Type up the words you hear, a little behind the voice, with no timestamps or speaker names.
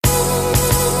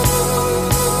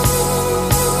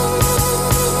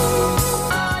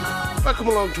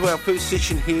welcome along to our first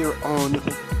session here on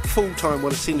Full Time. I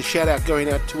want to send a shout out going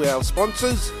out to our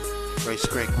sponsors,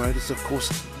 Racecrack Motors, of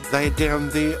course. They are down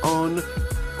there on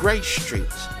Grey Street.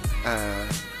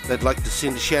 They'd like to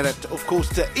send a shout out, of course,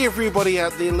 to everybody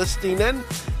out there listening in.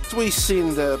 So we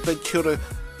send a big kia ora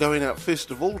going out first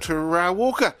of all to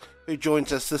Walker, who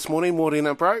joins us this morning.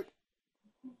 Morning, bro.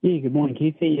 Yeah, good morning,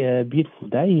 Keithy. Beautiful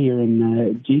day here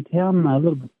in G-Town. A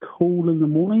little bit cool in the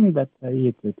morning, but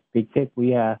it's expected.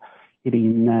 We are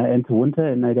heading into winter,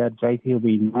 and no doubt JT will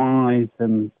be nice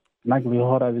and snugly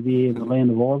hot over there in the land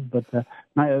of Oz. But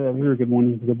mate, a very good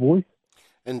morning to the boys.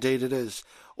 Indeed it is.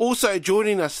 Also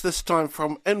joining us this time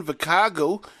from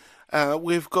Invercargill,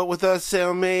 we've got with us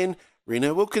our man,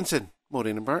 Reno Wilkinson.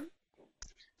 Morning, bro.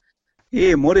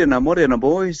 Yeah, morena,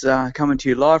 boys. Coming to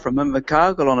you live from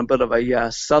Invercargill on a bit of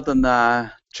a southern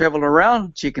travel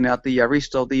around, checking out the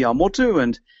rest of the Motu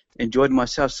and enjoyed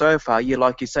myself so far. Yeah,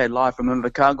 like you say, live from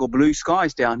Invercargill, blue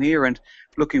skies down here, and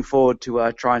looking forward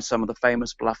to trying some of the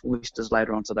famous bluff oysters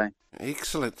later on today.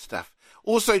 Excellent stuff.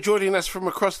 Also joining us from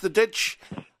across the ditch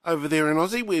over there in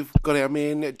Aussie, we've got our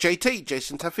man JT,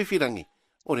 Jason Tawhiwhirangi.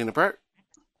 Morning, bro.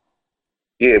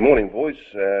 Yeah, morning, boys.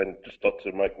 Just thought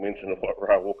to make mention of what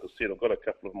Ra Walker said. I've got a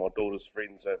couple of my daughter's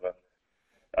friends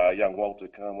over, young Walter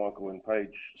Carmichael and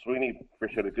Paige Sweeney,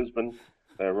 fresh out of Gisborne.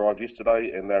 They arrived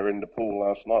yesterday and they were in the pool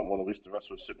last night while the rest of us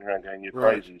were sitting around going, you're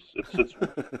crazies. It's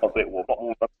not that well, not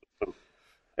more.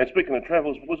 And speaking of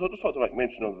travels, boys, I'd just like to make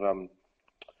mention of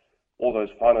all those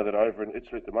whānau that are over in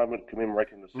Italy at the moment,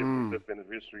 commemorating the 75th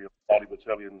anniversary of Māori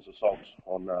Battalion's assault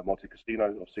on Monte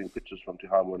Cassino. I've seen pictures from Te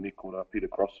Hāmua Nikora, Peter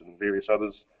Cross and various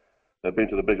others. They've been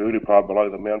to the big urupa below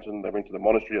the mountain. They've been to the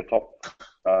monastery atop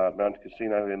Mount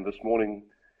Cassino, and this morning,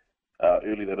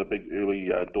 early, they had a big early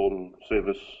dawn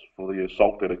service for the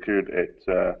assault that occurred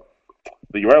at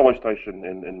the railway station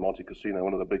in Monte Cassino,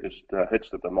 one of the biggest hits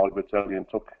that the Māori Battalion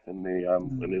took in their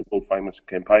world-famous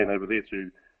campaign over there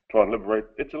to try and liberate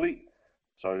Italy.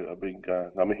 So a big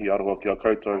ngā mihi aroha kia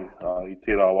koutou I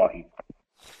tērā wāhi.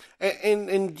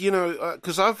 And you know,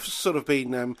 because I've sort of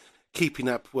been keeping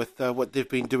up with what they've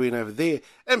been doing over there,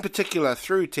 in particular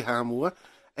through Te Hāmua,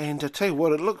 and I tell you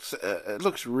what, it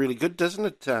looks really good, doesn't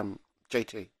it,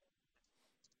 JT?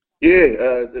 Yeah,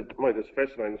 mate, it's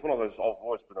fascinating. It's one of those. I've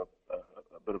always been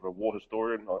a bit of a war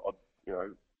historian. I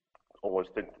always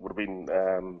think it would have been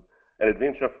an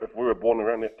adventure if we were born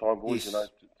around that time, boys. Yes. You know,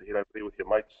 to head over there with your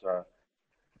mates.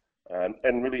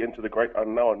 And really into the great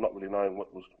unknown, not really knowing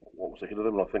what was ahead of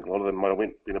them. And I think a lot of them might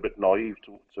have been a bit naive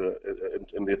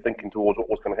in their thinking towards what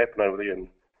was going to happen over there. And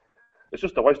it's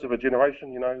just a waste of a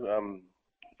generation, you know,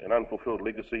 an unfulfilled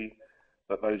legacy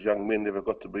that those young men never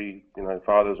got to be, you know,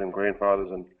 fathers and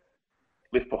grandfathers and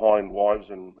left behind wives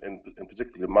and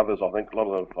particularly mothers. I think a lot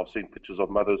of them, I've seen pictures of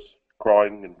mothers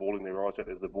crying and bawling their eyes out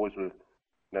as the boys were, you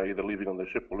know, either leaving on the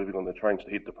ship or leaving on the trains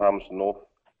to head to Palmerston North.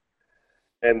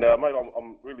 And, mate,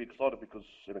 I'm really excited because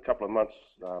in a couple of months,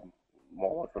 my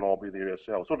wife and I will be there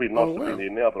ourselves. It would be nice to be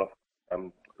there now, but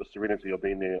the serenity of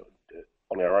being there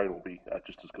on our own will be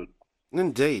just as good.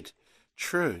 Indeed.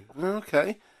 True.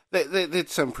 Okay.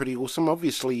 That's pretty awesome.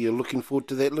 Obviously, you're looking forward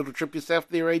to that little trip yourself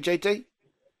there, JT?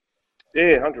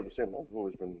 Yeah, 100%. I've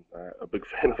always been a big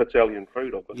fan of Italian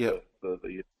food. I've got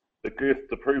the girth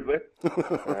to prove that.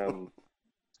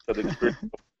 So the experience of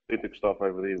authentic stuff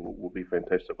over there will be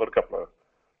fantastic. I've got a couple of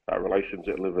relations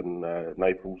that live in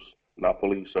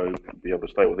Napoli, so I'll be able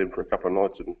to stay with them for a couple of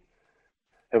nights and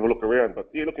have a look around. But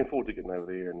yeah, looking forward to getting over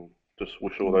there and just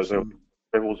wish all those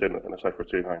travels and a safe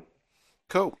return home.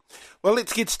 Cool. Well,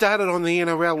 let's get started on the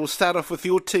NRL. We'll start off with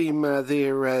your team there,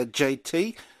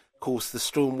 JT. Of course, the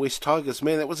Storm West Tigers.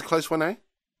 Man, that was a close one, eh?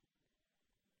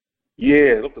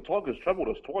 Yeah, look, the Tigers troubled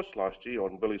us twice last year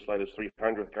on Billy Slater's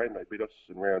 300th game. They beat us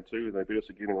in round 2, and they beat us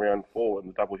again in round 4 in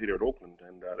the doubleheader at Auckland,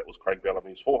 and that was Craig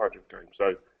Bellamy's 400th game.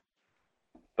 So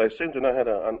they seem to know how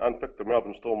to unpick the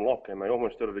Melbourne Storm lock, and they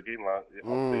almost did it again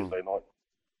on Thursday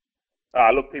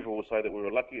night. Look, people will say that we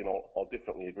were lucky, and I'll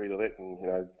definitely agree to that. And you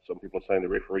know, some people are saying the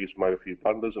referees made a few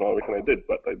blunders, and I reckon they did,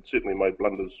 but they certainly made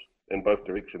blunders in both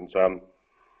directions.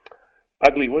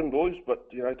 Ugly win, boys, but,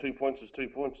 you know, 2 points is 2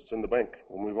 points. It's in the bank.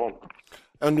 We'll move on.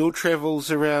 On your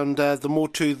travels around the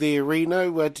Motu there,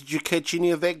 Reno, did you catch any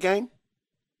of that game?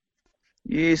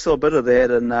 Yeah, saw a bit of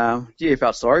that, and,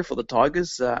 felt sorry for the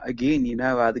Tigers. Again, you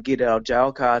know, the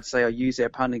get-out-of-jail card, say I use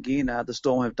that pun again, the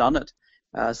Storm have done it.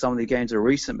 Some of the games are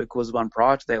recent because one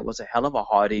prior to that was a hell of a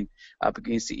hiding up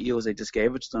against the Eels. They just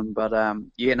gave it to them. But,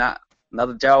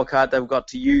 another jail card they've got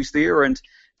to use there, and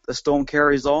the Storm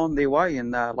carries on their way, and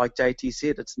like JT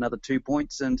said, it's another 2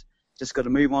 points, and just got to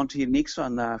move on to your next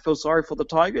one. Feel sorry for the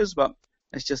Tigers, but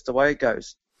it's just the way it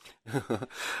goes.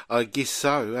 I guess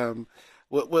so.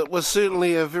 Was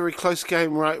certainly a very close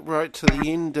game right to the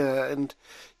end, and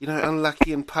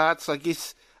unlucky in parts. I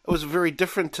guess it was very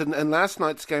different in last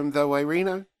night's game, though,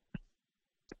 Reno.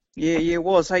 Yeah, it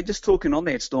was. Hey, just talking on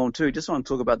that, Storm, too, just want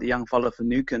to talk about the young fella for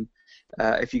Nukin.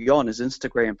 If you go on his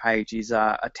Instagram page, he's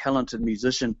a talented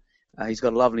musician. He's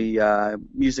got a lovely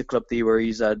music clip there where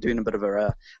he's doing a bit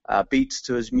of beats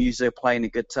to his music, playing the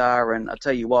guitar. And I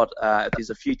tell you what, if there's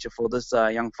a future for this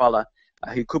young fella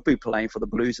who could be playing for the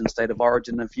Blues in State of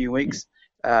Origin in a few weeks,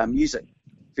 music,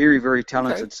 very, very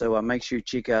talented. Okay. So make sure you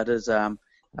check out his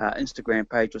Instagram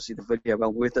page. You'll see the video,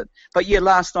 well worth it. But yeah,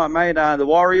 last night, mate, the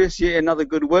Warriors, another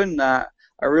good win, a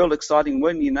real exciting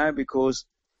win, because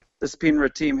this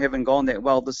Penrith team haven't gone that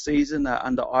well this season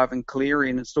under Ivan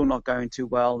Cleary, and it's still not going too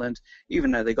well. And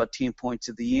even though they got 10 points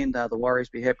at the end, the Warriors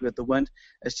be happy with the win.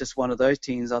 It's just one of those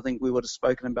teams I think we would have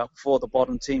spoken about before. The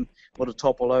bottom team would have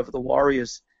toppled over the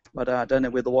Warriors. But I don't know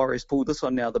where the Warriors pulled this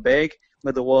one now, the bag.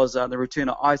 Whether it was the return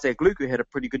of Isaac Luke, who had a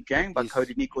pretty good game, but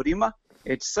Cody Nikodima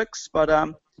at 6. But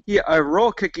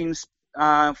overall kicking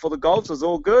for the goals was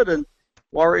all good. And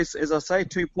Warriors, as I say,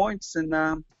 2 points. And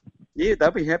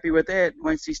they'll be happy with that.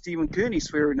 Won't see Stephen Kearney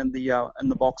swearing in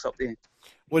the box up there.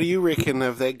 What do you reckon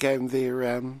of that game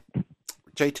there,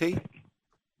 JT?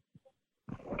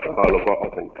 Look,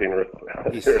 I think Penrith,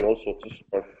 they're in all sorts of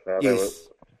stuff. Yes.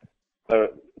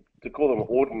 To call them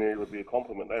ordinary would be a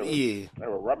compliment. They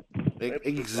were rubbish.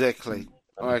 Exactly.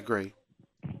 I agree.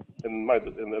 And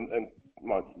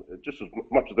just as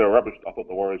much as they were rubbish, I thought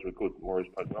the Warriors were good. The Warriors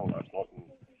played well last night.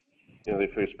 And, their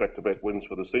first back-to-back wins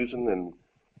for the season. And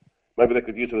maybe they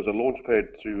could use it as a launch pad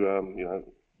to,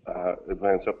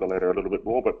 advance up the ladder a little bit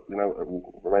more. But, it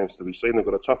remains to be seen. They've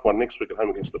got a tough one next week at home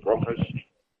against the Broncos.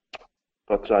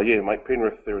 But, mate,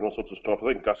 Penrith, they're in all sorts of stuff. I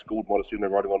think Gus Gould might have seen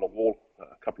them writing on the wall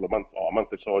a month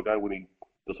or so ago when he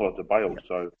decided to bail.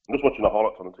 So I'm just watching the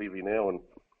highlights on the TV now, and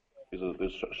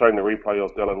there's showing the replay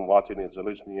of Dylan Whiting and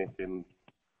Zaluzniak and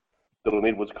Dylan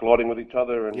Edwards colliding with each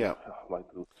other. And, mate,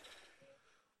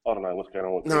 I don't know what's going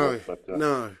on with Penrith. But,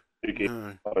 no. Do you care?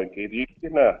 No. I don't care. Do you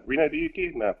care? No. Reno, do you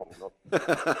care? No, probably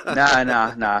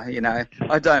not. No.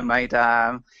 I don't, mate.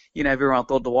 Everyone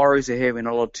thought the Warriors are having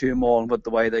a lot of turmoil with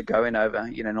the way they're going over,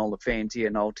 and all the fans here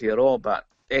in Aotearoa. But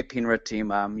that Penrith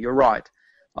team, you're right.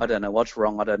 I don't know what's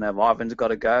wrong. I don't know if Ivan's got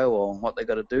to go or what they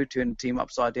got to do, turn the team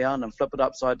upside down and flip it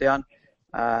upside down.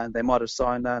 They might as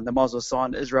well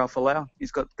sign Israel Folau.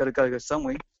 He's got to go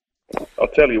somewhere. I'll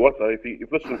tell you what, though, if you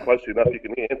listen closely enough, you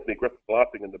can hear Anthony Griffith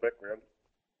laughing in the background.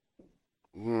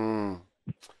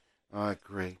 I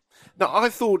agree. Now, I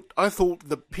thought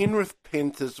the Penrith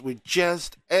Panthers were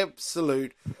just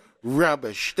absolute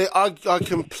rubbish. I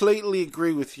completely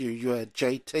agree with you,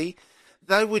 JT.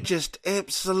 They were just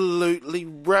absolutely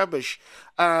rubbish.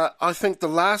 I think the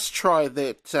last try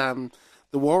that the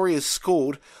Warriors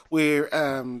scored, where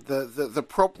the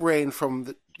prop ran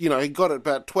from he got it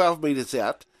about 12 metres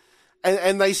out,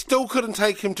 and they still couldn't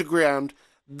take him to ground.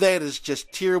 That is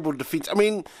just terrible defence. I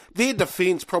mean, their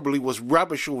defence probably was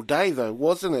rubbish all day, though,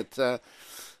 wasn't it,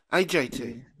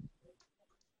 AJT?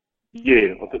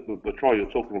 Yeah, I think the try you're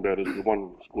talking about is the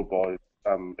one scored by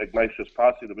Ignatius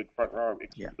Parsi, the big front row,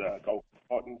 ex-Gold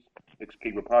Titans,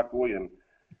 ex-Keeper Park boy, and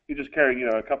he just carried,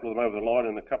 a couple of them over the line,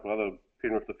 and a couple of other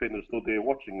Penrith defenders stood there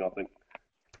watching. I think,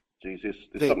 there's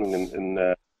something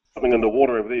something in the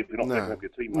water over there if you're not backing up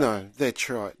your team. No, that's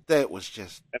right. That was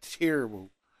just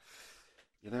terrible.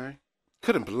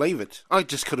 Couldn't believe it. I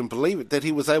just couldn't believe it that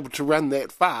he was able to run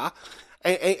that far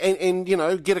and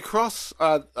get across.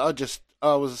 I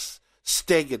was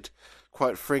staggered,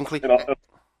 quite frankly. And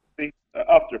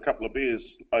after a couple of beers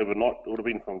overnight, it would have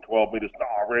been from 12 metres. No,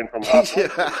 I ran from half.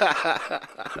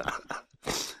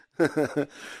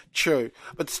 True.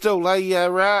 But still,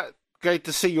 great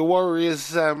to see your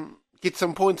Warriors get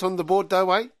some points on the board, though,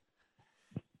 eh?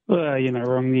 Well, you're not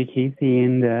wrong there, Keithy,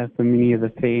 and for many of the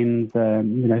fans,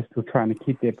 still trying to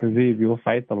keep their proverbial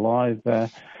faith alive,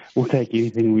 we'll take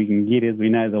anything we can get. As we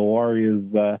know, the Warriors,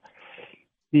 I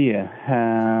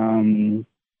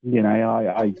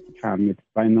can't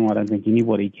explain them. I don't think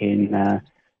anybody can,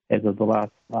 as of the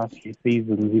last few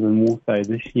seasons, even more so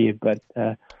this year. But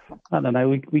I don't know,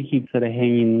 we keep sort of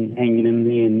hanging in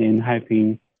there and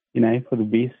hoping, for the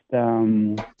best.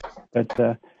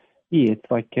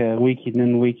 It's like week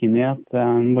in, week out.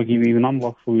 Look, even I'm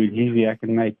lost for words. Usually I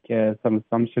can make some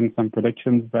assumptions, some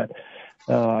predictions, but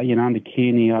under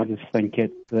Kearney, I just think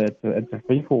it's a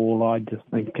free for all. I just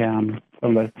think some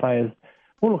of those players.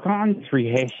 Well, look, I'm just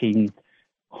rehashing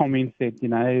comments that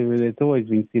it's always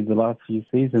been said the last few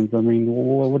seasons. I mean,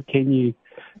 what can you?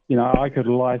 I could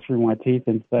lie through my teeth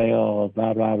and say, oh,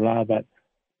 blah blah blah, but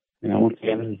once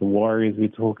again, this is the Warriors we're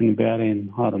talking about,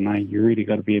 and I don't know, you really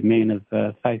got to be a man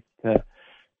of faith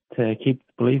to keep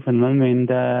belief in them, and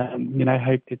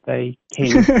hope that they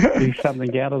can do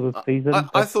something out of the season.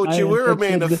 I thought you were a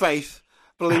man of faith,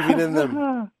 believing in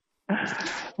them.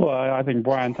 Well, I think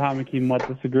Brian Tamaki might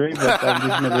disagree, but I'm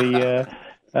definitely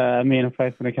a man of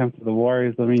faith when it comes to the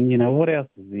Warriors. I mean, what else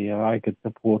is there? I could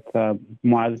support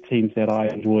my other teams that I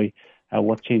enjoy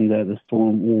watching, the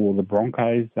Storm or the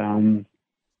Broncos.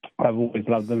 I've always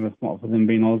loved them, if not for them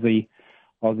being Aussie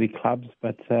clubs.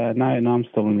 But no, I'm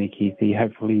still in there, Keithy.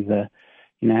 Hopefully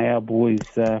our boys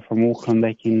from Auckland,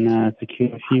 they can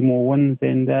secure a few more wins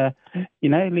and,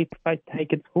 let fate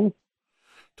take its course.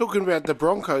 Talking about the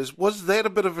Broncos, was that a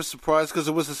bit of a surprise? Because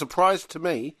it was a surprise to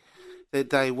me that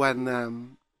they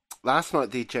won last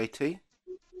night there, JT.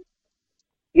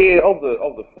 Yeah, of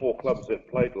the four clubs that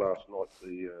played last night,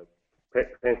 the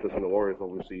Panthers and the Warriors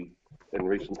obviously in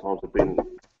recent times have been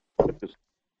just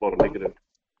a lot of negative.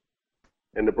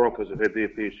 And the Broncos have had their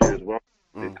fair share as well.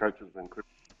 Their coach has been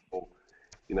critical,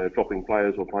 dropping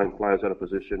players or playing players out of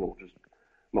position or just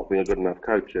not being a good enough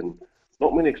coach. And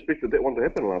not many expected that one to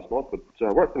happen last night, but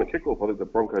right from the kickoff, I think the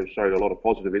Broncos showed a lot of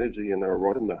positive energy and they were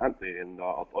right in the hunt there. And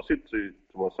I said to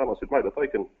my son, I said, mate, if they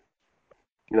can,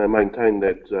 maintain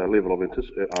that level of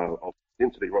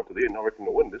intensity right to the end, I reckon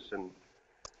they'll win this. And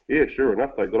yeah, sure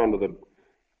enough, they got under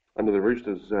the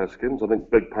Roosters' skins. I think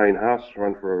Big Payne Haas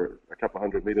ran for a couple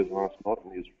of 100 metres last night,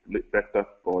 and he was backed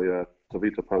up by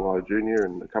Tavita Pangai Jr.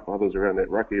 and a couple of others around that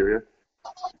ruck area.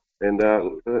 And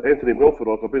Anthony Milford,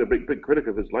 I've been a big critic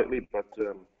of his lately, but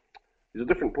he's a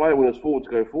different player when his forwards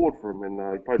go forward for him, and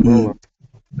he played well.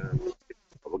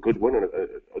 A good win, and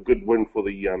a good win for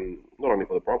the not only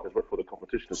for the Broncos but for the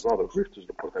competition as well. The Roosters,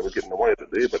 they were getting away with it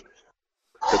there, but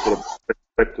they sort of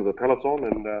back to the peloton,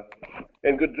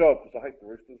 and good job, because I hate the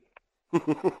Roosters.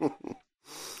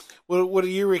 Well, what do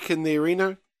you reckon there,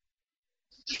 Reno?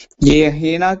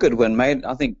 Yeah, good win, mate.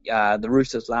 I think the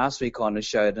Roosters last week kind of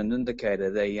showed an indicator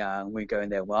they weren't going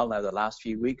that well over the last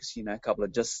few weeks. A couple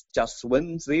of just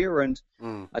wins there, and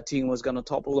a team was going to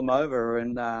topple them over,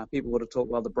 and people would have talked,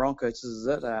 well, the Broncos, this is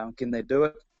it. Can they do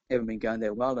it? Haven't been going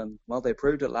that well, and well, they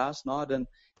proved it last night and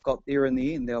got there in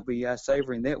the end. They'll be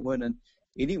savouring that win, and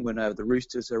any win over the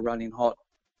Roosters who are running hot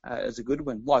is a good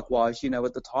win. Likewise,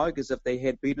 with the Tigers, if they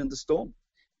had beaten the Storm.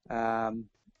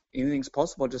 Anything's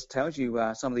possible. It just tells you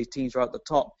some of these teams right at the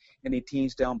top, any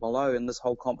teams down below in this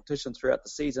whole competition throughout the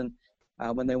season,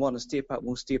 when they want to step up,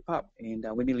 will step up. And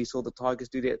we nearly saw the Tigers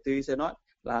do that Thursday night.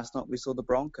 Last night we saw the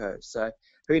Broncos. So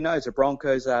who knows? The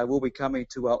Broncos will be coming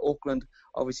to Auckland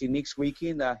obviously next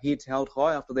weekend. Heads held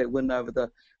high after that win over the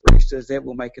Roosters. That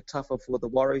will make it tougher for the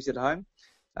Warriors at home,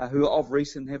 who of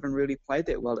recent haven't really played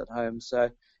that well at home. So,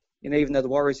 even though the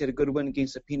Warriors had a good win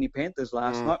against the Penny Panthers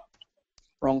last night,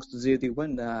 Bronx deserve their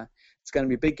win. It's going to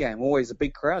be a big game. Always a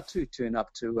big crowd too. Turn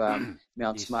up to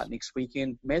Mount Smart next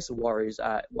weekend. Massive Warriors,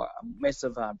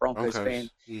 massive Broncos fan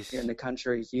here in the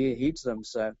country. Yeah, heads them.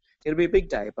 So it'll be a big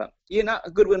day. But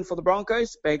a good win for the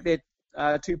Broncos. Bag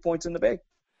that 2 points in the bag.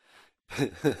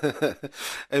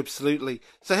 Absolutely.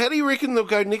 So how do you reckon they'll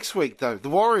go next week, though? The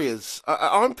Warriors.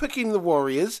 I'm picking the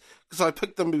Warriors because I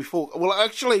picked them before. Well,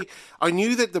 actually, I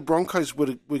knew that the Broncos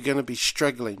were going to be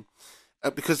struggling.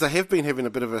 Because they have been having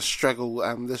a bit of a struggle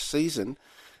this season,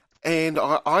 and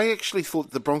I actually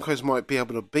thought the Broncos might be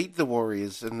able to beat the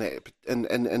Warriors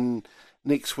in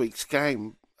next week's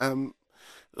game.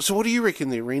 So what do you reckon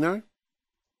there, Reno?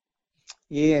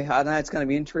 Yeah, I know it's going to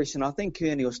be interesting. I think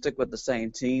Kearney will stick with the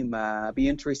same team. Be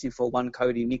interesting for one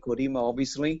Cody Nikodima,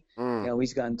 obviously.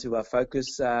 He's going to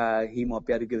focus. He might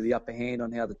be able to give the upper hand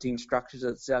on how the team structures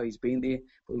itself. He's been there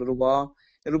for a little while.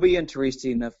 It'll be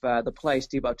interesting if the players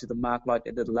step up to the mark like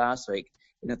they did last week.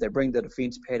 And if they bring the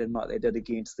defence pattern like they did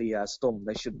against the Storm,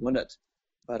 they should win it.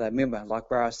 But remember, like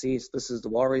Barra says, this is the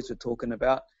Warriors we're talking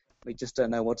about. We just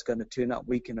don't know what's going to turn up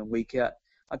week in and week out.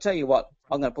 I'll tell you what,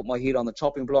 I'm going to put my head on the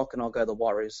chopping block and I'll go the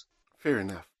Warriors. Fair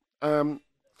enough.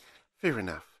 Fair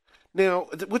enough. Now,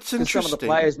 what's interesting... Some of the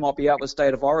players might be out with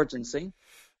state of origin, see?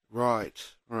 Right.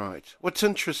 What's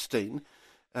interesting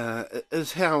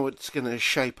is how it's going to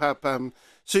shape up.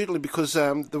 Certainly because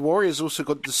the Warriors also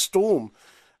got the Storm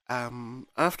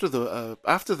after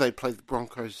they play the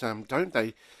Broncos, don't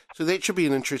they? So that should be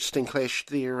an interesting clash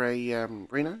there,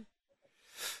 Reno?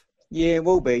 Yeah, it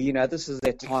will be. This is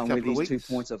that time where these 2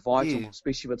 points are vital,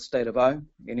 especially with State of O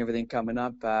and everything coming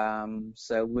up.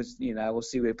 So we'll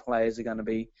see where players are going to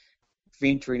be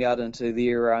venturing out into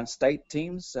their state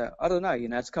teams. So I don't know.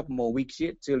 It's a couple more weeks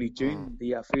yet. It's early June,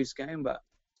 the first game, but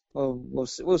we'll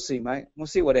see, mate. We'll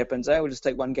see what happens. We'll just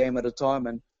take one game at a time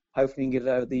and hopefully get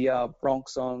over the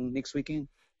Bronx on next weekend.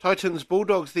 Titans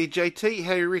Bulldogs there, JT.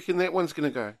 How do you reckon that one's going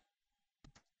to go?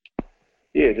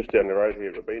 Yeah, just down the road here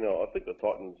at Robina. I think the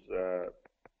Titans,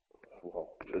 well,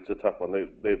 it's a tough one.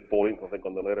 They're 14th, I think,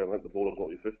 on the ladder. I think the Bulldogs might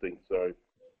be 15th. So,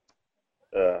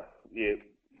 yeah,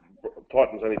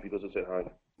 Titans only because it's at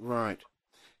home. Right.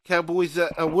 Cowboys,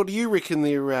 what do you reckon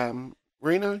there,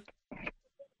 Reno?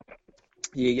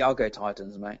 Yeah, I'll go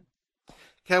Titans, mate.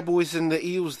 Cowboys and the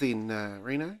Eels then,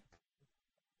 Reno?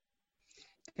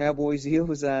 Cowboys,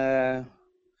 Eels, that's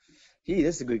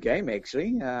a good game,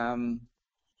 actually. I'll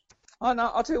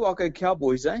tell you what, I'll go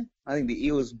Cowboys, eh? I think the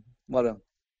Eels might have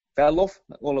fell off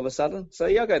all of a sudden. So,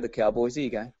 yeah, I'll go the Cowboys. There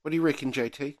you go. What do you reckon,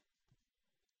 JT?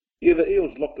 Yeah, the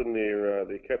Eels locked in their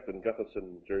captain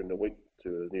Gutherson during the week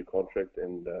to a new contract,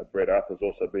 and Brad Arthur's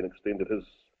also been extended his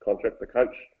contract, the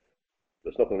coach.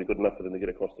 It's not going to be good enough for them to get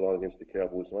across the line against the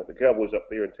Cowboys, mate. The Cowboys up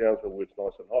there in Townsville where it's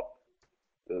nice and hot.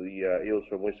 The Eels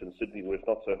from Western Sydney where it's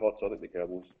not so hot, so I think the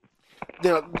Cowboys.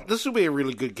 Now, this will be a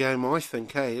really good game, I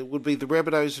think, hey? It would be the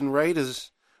Rabbitohs and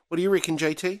Raiders. What do you reckon,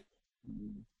 JT?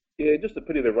 Yeah, just a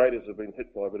pity the Raiders have been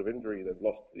hit by a bit of injury. They've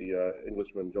lost the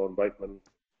Englishman, John Bateman,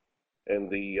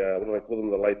 and the, what do they call them,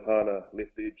 the Leipana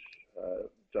left edge,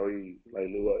 Joey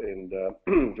Leilua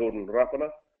and Jordan Rapana.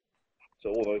 So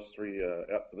all those three are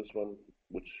out for this one,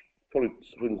 which probably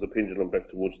swings the pendulum back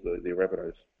towards the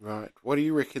Rabbitohs. Right. What do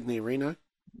you reckon there, Reno?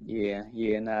 Yeah,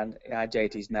 no,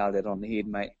 JT's nailed it on the head,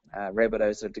 mate.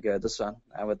 Rabbitohs have to go this one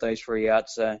with those three out.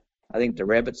 So I think the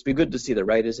Rabbits, be good to see the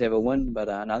Raiders have a win, but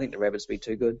I think the Rabbits be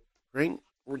too good. Green?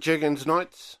 Dragons,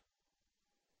 Knights?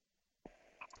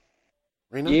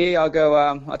 Reno? Yeah, I'll go,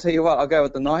 I'll tell you what, I'll go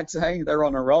with the Knights, eh? They're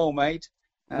on a roll, mate.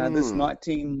 This night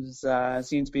team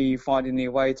seems to be finding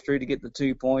their way through to get the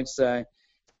 2 points. So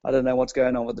I don't know what's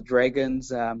going on with the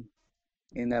Dragons.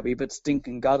 And they'll be a bit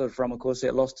stinking gutted from, of course,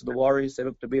 that loss to the Warriors. They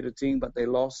looked a better team, but they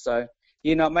lost. So,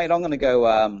 mate, I'm going to go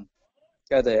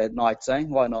the Knights, eh?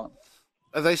 Why not?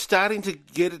 Are they starting to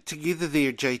get it together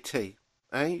there, JT?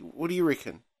 Eh? What do you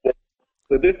reckon? Yeah,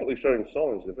 they're definitely showing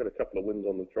signs. They've had a couple of wins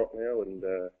on the trot now, and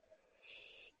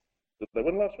did they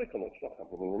win last week? I'm not sure. I can't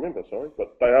even remember, sorry.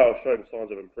 But they are showing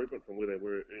signs of improvement from where they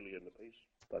were earlier in the piece.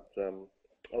 But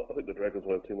I think the Dragons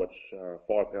will have too much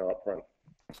firepower up front.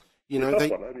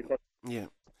 Yeah.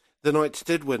 The Knights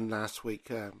did win last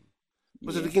week.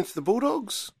 Was it against the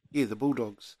Bulldogs? Yeah, the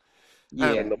Bulldogs.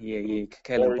 Yeah.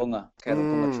 Caleb Bunga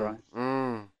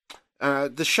try.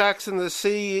 The Sharks and the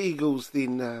Sea Eagles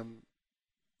then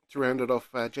to round it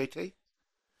off, JT?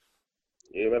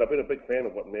 Yeah, man, I've been a big fan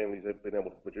of what Manly's have been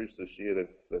able to produce this year.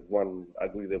 They've won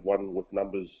ugly. They've won with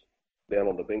numbers down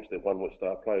on the bench. They've won with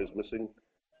star players missing.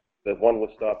 They've won with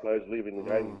star players leaving the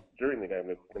game. During the game,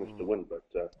 they've managed to win. But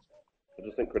I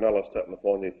just think Cronulla's starting to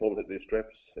find their form, hit their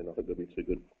straps, and I think they'll be too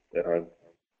good at home.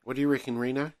 What do you reckon,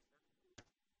 Reno?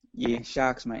 Yeah,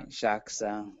 Sharks, mate. Sharks.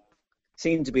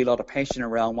 Seems to be a lot of passion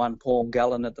around one Paul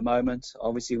Gallen at the moment.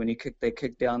 Obviously, when they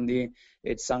kick down there,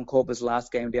 it's Suncorp's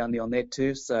last game down there on that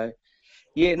too. So,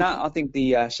 yeah, no, I think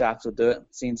the Sharks will do it.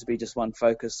 Seems to be just one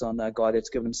focus on a guy that's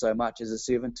given so much as a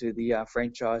servant to the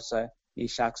franchise. So, yeah,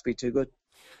 Sharks be too good.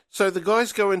 So the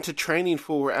guys go into training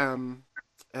for,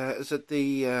 is it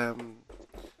the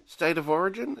State of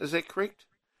Origin? Is that correct?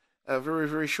 Very,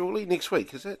 very shortly. Next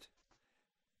week, is it?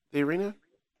 The arena?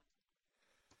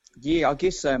 Yeah, I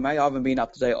guess so, mate. I haven't been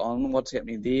up to date on what's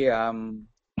happening there. I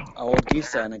would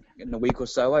guess so in a week or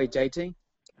so, JT?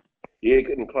 Yeah,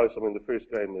 getting close. I mean, the first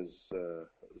game is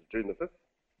June the 5th.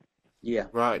 Yeah.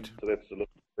 Right. So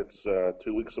that's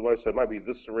 2 weeks away. So maybe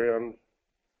this round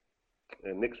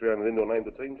and next round, and then they'll name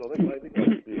the teams, I think, maybe.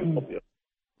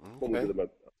 Probably them a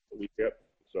week out.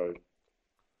 So,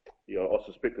 yeah, I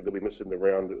suspect that they'll be missing the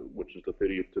round, which is the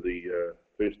 30th to the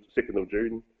 2nd of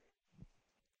June.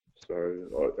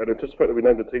 So I'd anticipate that we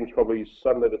name the teams probably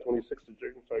Sunday the 26th of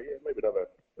June. So, yeah, maybe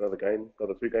another game,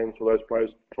 another 2 games for those players,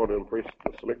 trying to impress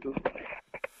the selectors.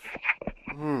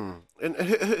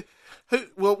 And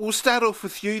well, we'll start off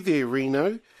with you there,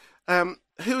 Reno. Who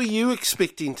are you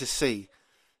expecting to see?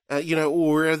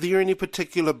 Or are there any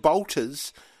particular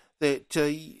bolters that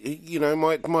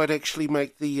might actually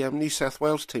make the New South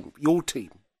Wales team, your team?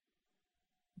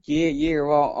 Yeah.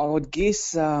 Well, I would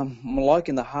guess I'm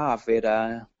liking the half at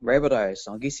Rabbitohs.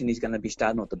 I'm guessing he's going to be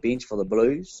starting off the bench for the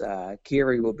Blues.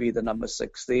 Keary will be the number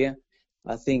 6 there.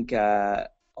 I think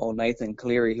Nathan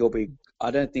Cleary,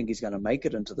 I don't think he's going to make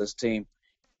it into this team.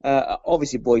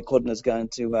 Obviously, Boyd Clinton is going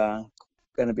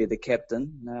to be the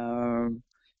captain.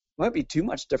 Won't be too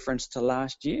much difference to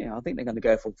last year. I think they're going to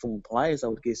go for full players, I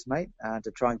would guess, mate,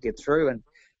 to try and get through and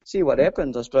see what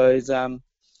happens. I suppose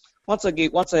once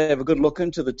I have a good look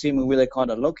into the team and where they're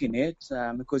kind of looking at,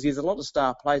 because there's a lot of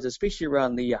star players, especially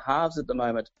around the halves at the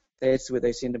moment. That's where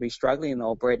they seem to be struggling.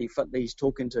 Old Brady Fitley's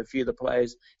talking to a few of the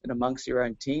players and amongst their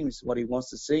own teams what he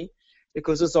wants to see,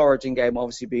 because this Origin game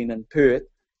obviously being in Perth,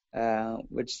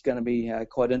 which is going to be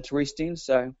quite interesting.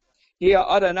 So, yeah,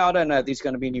 I don't know if there's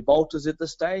going to be any bolters at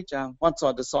this stage. Once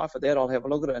I decipher that, I'll have a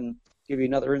look at it and give you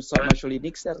another insight most surely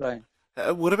next Saturday.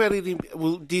 What about any?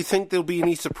 Well, do you think there'll be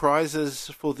any surprises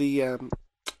for the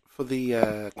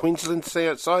Queensland stay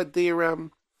outside there,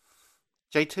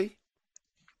 JT?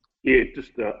 Yeah,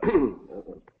 just a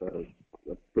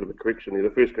bit of a correction here.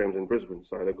 The first game's in Brisbane,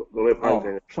 so they'll have home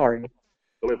ground. Sorry.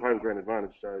 They'll have home ground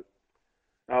advantage. So,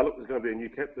 look, there's going to be a new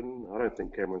captain. I don't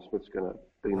think Cameron Smith's going to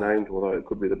be named, although it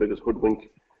could be the biggest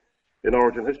hoodwink in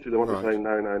Origin history. They want to say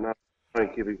no.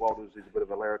 Kevin Walters, he's a bit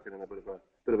of a larrikin and a bit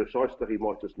of a shyster. He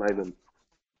might just name him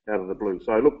out of the blue.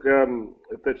 So look,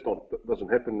 if that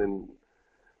doesn't happen, then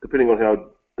depending on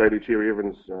how Daly Cherry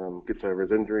Evans gets over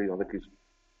his injury, I think he's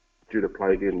due to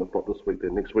play again, if not this week,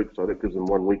 then next week. So that gives him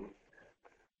 1 week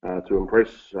to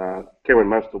impress. Cameron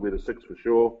Munster will be the sixth for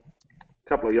sure. A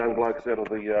couple of young blokes out of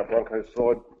the Broncos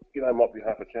side, might be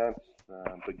half a chance.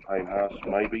 Big Payne Haas,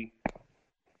 maybe.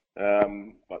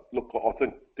 But look, I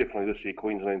think definitely this year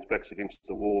Queensland's back's against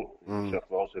the wall. South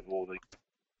Wales have all the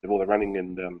running,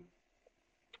 and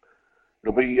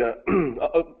it'll be an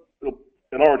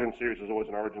Origin series is always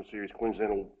an Origin series.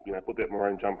 Queensland will put that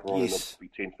maroon jumper on and it'll be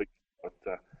 10 feet. But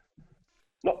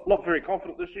not very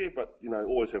confident this year, but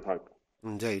always have hope.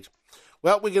 Indeed.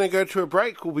 Well, we're going to go to a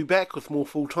break. We'll be back with more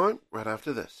Full Time right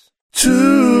after this.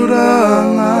 Turanga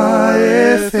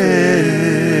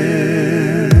FM.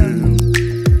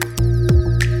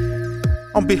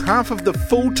 On behalf of the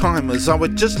full-timers, I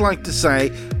would just like to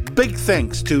say big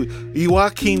thanks to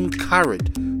Joachim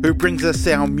Currid, who brings us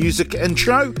our music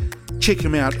intro. Check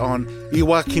him out on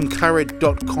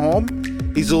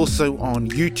joachimcurrid.com. He's also on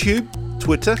YouTube,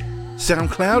 Twitter,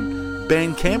 SoundCloud,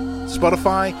 Bandcamp,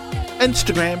 Spotify,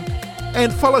 Instagram,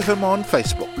 and follow him on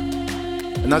Facebook.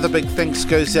 Another big thanks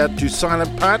goes out to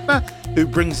Silent Partner, who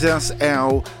brings us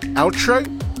our outro.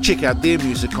 Check out their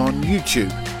music on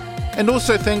YouTube. And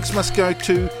also thanks must go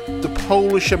to the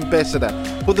Polish Ambassador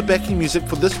for the backing music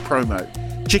for this promo.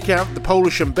 Check out the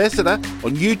Polish Ambassador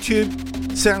on YouTube,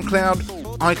 SoundCloud,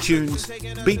 iTunes,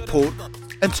 Beatport,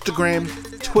 Instagram,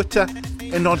 Twitter,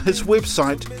 and on his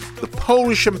website,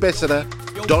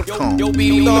 thepolishambassador.com.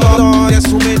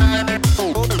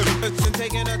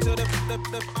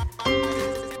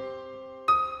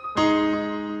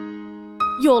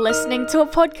 You're listening to a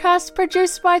podcast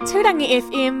produced by Tūrangi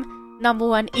FM, number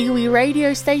one iwi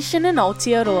radio station in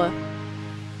Aotearoa.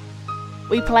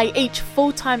 We play each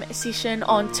full-time session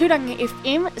on Tūrangi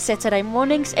FM Saturday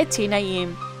mornings at 10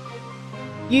 a.m.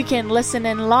 You can listen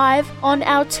in live on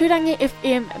our Tūrangi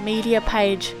FM media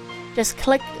page. Just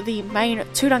click the main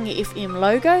Tūrangi FM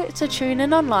logo to tune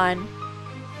in online.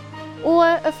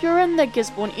 Or if you're in the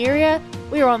Gisborne area,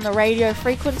 we're on the radio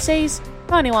frequencies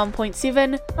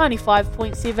 91.7,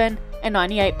 95.7 and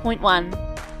 98.1.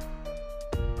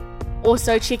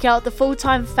 Also check out the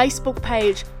full-time Facebook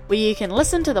page where you can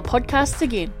listen to the podcast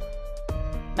again.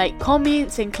 Make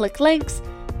comments and click links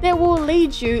that will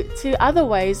lead you to other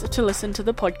ways to listen to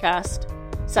the podcast,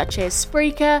 such as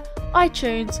Spreaker,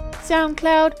 iTunes,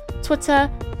 SoundCloud, Twitter,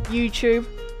 YouTube,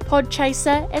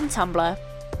 Podchaser and Tumblr.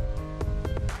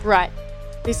 Right,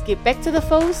 let's get back to the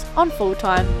Fools on Full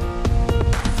Time.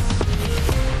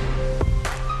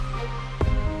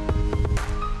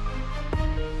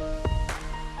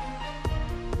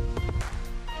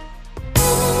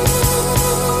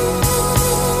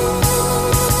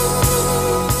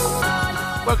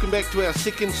 Welcome back to our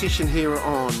second session here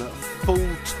on Full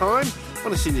Time. I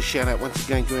want to send a shout out once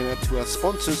again going out to our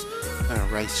sponsors,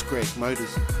 Ray Scragg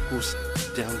Motors, of course,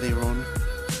 down there on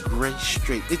Grey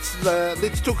Street.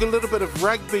 Let's talk a little bit of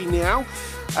rugby now.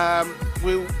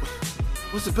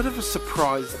 It was a bit of a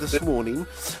surprise this morning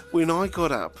when I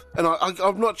got up, and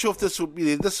I'm not sure if this would be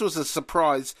there. This was a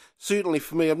surprise, certainly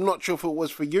for me. I'm not sure if it was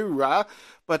for you, Ra,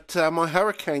 but my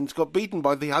Hurricanes got beaten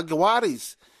by the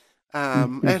Hagawaris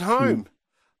at home.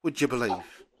 Would you believe?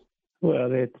 Well,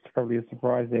 that's probably a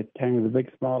surprise that came with a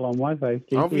big smile on my face.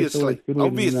 Obviously.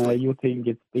 When, your team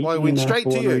gets beaten I went straight for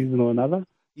to one you. reason or another.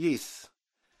 Yes.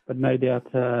 But no doubt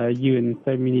you and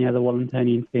so many other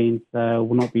Wellingtonian fans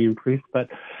will not be impressed. But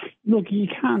look, you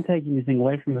can't take anything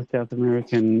away from the South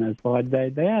American side.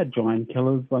 They are giant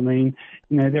killers. I mean,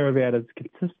 they're about as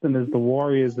consistent as the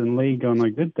Warriors in league on a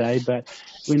good day. But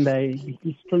when they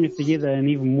string it together, and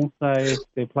even more so if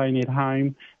they're playing at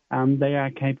home, they are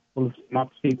capable of some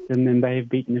upsets, and then they have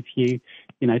beaten a few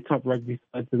top rugby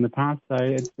sides in the past. So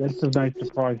it's of no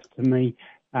surprise to me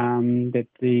that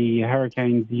the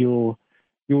Hurricanes, your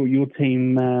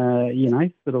team,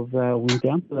 sort of went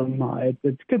down to them.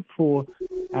 It's good for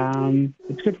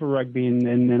rugby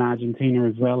in Argentina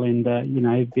as well, and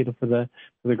better for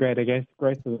the greater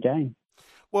growth of the game.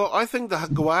 Well, I think the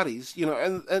Jaguares,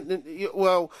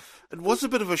 it was a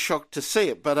bit of a shock to see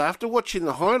it, but after watching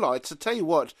the highlights, I tell you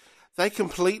what, they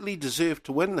completely deserve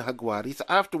to win, the Jaguares,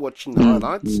 after watching the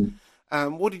highlights.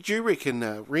 What did you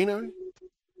reckon, Reno?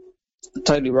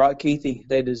 Totally right, Keithy.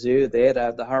 They deserve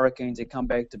that. The Hurricanes that come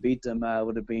back to beat them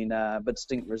would have been a bit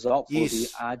stink result for the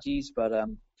Argies, but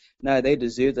no, they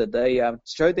deserved it. They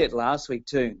showed that last week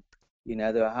too. They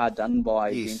were hard done by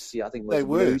against I think it was the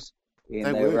Blues.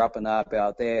 And they were up and up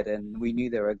about that, and we knew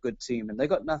they were a good team, and they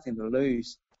got nothing to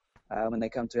lose when they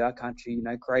come to our country,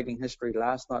 creating history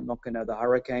last night, knocking out the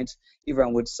Hurricanes.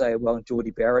 Everyone would say, well,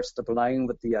 Geordie Barrett's to blame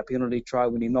with the penalty try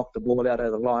when he knocked the ball out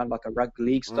of the line like a rugby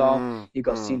league style. He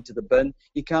got sent to the bin.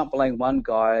 You can't blame one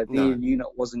guy. Their unit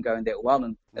wasn't going that well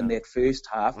in that first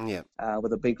half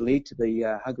with a big lead to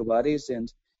the Jaguares,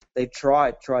 and they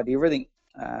tried everything.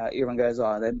 Everyone goes,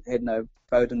 they had no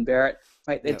Beauden Barrett.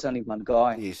 Mate, that's only one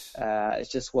guy. Yes. It's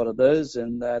just what it is,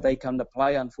 and they come to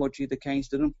play. Unfortunately, the Canes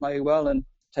didn't play well, and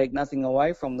take nothing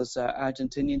away from this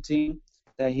Argentinian team.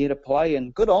 They're here to play,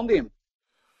 and good on them.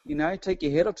 Take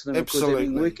your head up to them. Absolutely. Because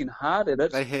they've been working hard at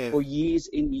it for years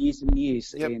and years and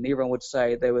years. Yep. And everyone would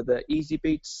say they were the easy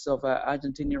beats of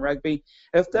Argentinian rugby.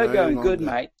 If they're going good,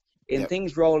 mate, and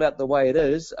things roll out the way it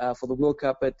is for the World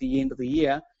Cup at the end of the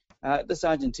year, this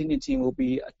Argentinian team will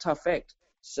be a tough act.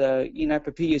 So,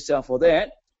 prepare yourself for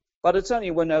that. But it's only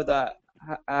a win over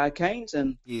the Canes,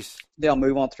 and they'll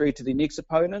move on through to the next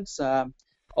opponents.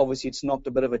 Obviously, it's knocked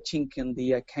a bit of a chink in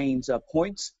the Canes'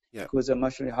 points because they're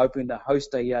mostly hoping to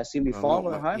host a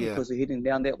semi-final at home because they're heading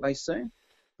down that way soon.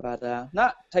 But,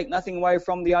 take nothing away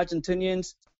from the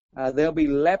Argentinians. They'll be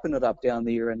lapping it up down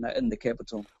there in the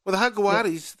capital. Well, the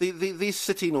Jaguares, they're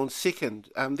sitting on second.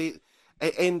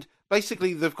 And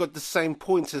basically, they've got the same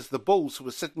points as the Bulls, who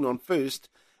are sitting on first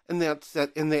in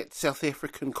that South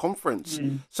African conference.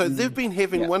 So they've been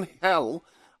having one hell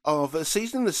of a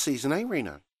season this season,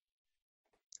 Reno?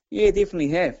 Yeah,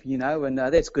 definitely have, and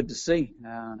that's good to see.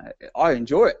 I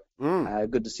enjoy it.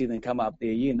 Good to see them come up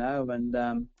there,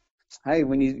 and hey,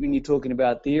 when you're talking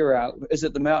about there, is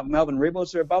it the Melbourne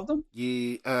Rebels that are above them?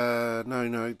 Yeah,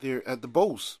 no, they're the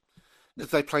Bulls,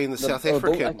 because they play in the South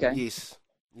African. Okay.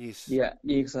 Yes. Yeah,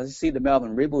 because I see the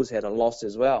Melbourne Rebels had a loss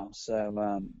as well,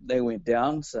 so they went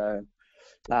down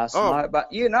last night.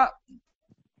 But yeah,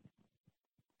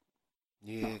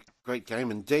 great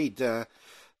game indeed. The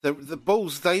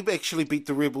Bulls, they actually beat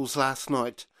the Rebels last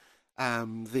night.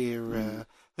 Who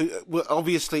were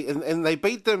obviously, and they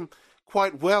beat them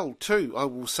quite well too, I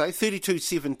will say,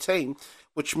 32-17,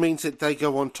 which means that they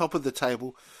go on top of the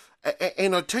table.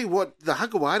 And I tell you what, the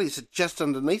Jaguares are just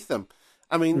underneath them.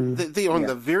 I mean, they're on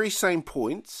the very same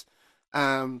points.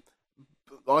 I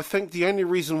think the only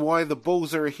reason why the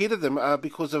Bulls are ahead of them are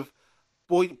because of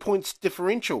points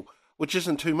differential, which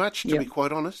isn't too much, to be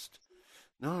quite honest.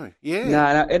 No,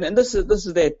 and this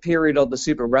is that period of the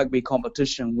Super Rugby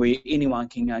competition where anyone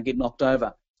can get knocked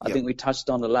over. I think we touched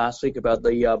on it last week about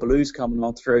the Blues coming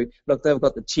on through. Look, they've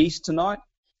got the Chiefs tonight.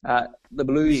 The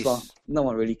Blues, no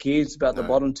one really cares about the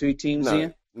bottom two teams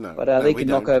here. But they can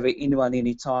knock over anyone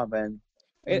anytime.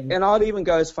 And I'd even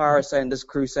go as far as saying this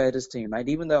Crusaders team, mate.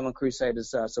 Even though I'm a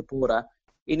Crusaders supporter,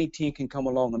 any team can come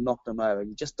along and knock them over.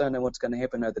 You just don't know what's going to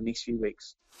happen over the next few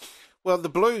weeks. Well, the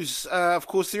Blues, of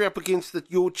course, they're up against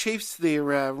your Chiefs there,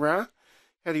 Ra.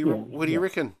 What do you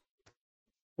reckon?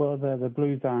 Well, the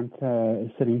Blues aren't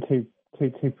sitting too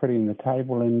pretty in the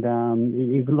table, and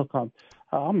even look,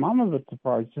 I'm a bit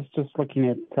surprised just looking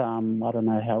at I don't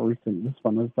know how recent this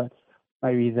one is, but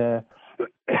maybe the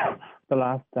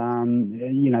last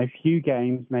few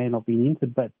games may not be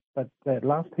entered, but that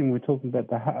last time we were talking about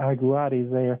the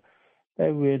Jaguares,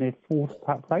 they were in that fourth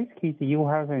place. Keith, the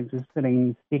Hurricanes were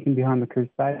sitting second behind the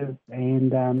Crusaders,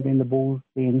 and then the Bulls,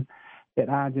 then that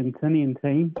Argentinian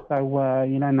team. So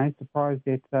no surprise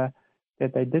that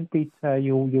they did beat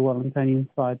your Wellingtonian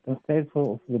side. But as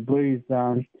for the Blues,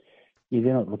 they're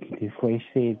not looking too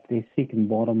flashy. They're second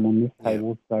bottom on this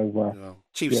table. So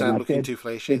Chiefs aren't looking too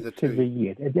flashy either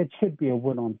too. That should be a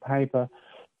win on paper.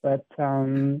 But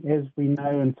as we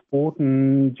know in sport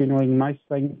and generally most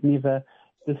things, never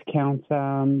discount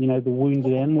the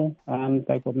wounded animal.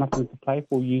 They've got nothing to play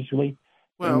for usually.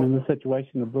 Well, and in the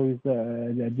situation, the Blues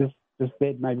just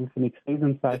that maybe for next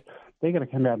season. So they're going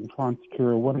to come out and try and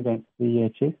secure a win against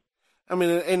the Chiefs. I mean,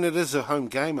 and it is a home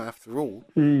game after all.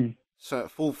 So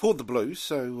for the Blues,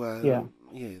 so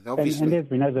obviously. And as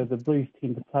we know, the Blues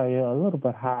tend to play a little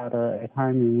bit harder at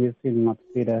home, and we've seen much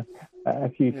better a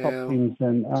few top teams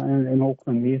in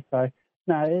Auckland there. So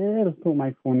no, it'll still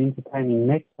make for an entertaining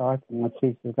match. I think the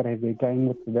Chiefs have got to have their game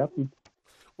wits about them.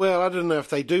 Well, I don't know if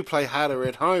they do play harder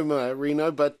at home,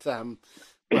 Reno, but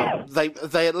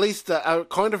they at least are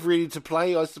kind of ready to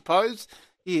play, I suppose.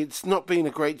 Yeah, it's not been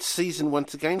a great season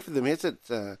once again for them, has it,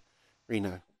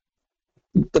 Reno?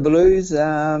 The Blues,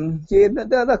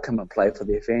 they'll come and play for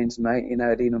their fans, mate,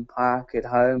 at Eden Park at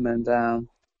home. And,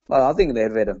 I think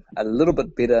they've had a little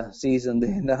bit better season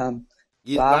than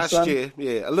last year.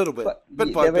 Yeah, a little bit.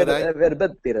 They've had a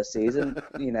bit better season.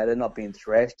 They're not being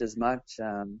thrashed as much.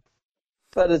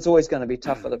 But it's always going to be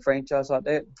tough for the franchise like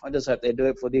that. I just hope they do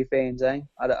it for their fans, eh?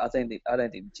 I don't think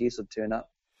the Chiefs will turn up.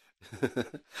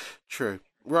 True.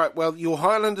 Right, well, your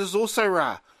Highlanders also,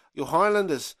 your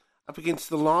Highlanders up against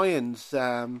the Lions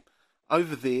over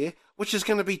there, which is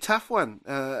going to be a tough one,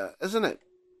 isn't it?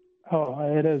 Oh,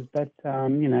 it is. But,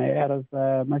 out of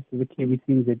most of the Kiwi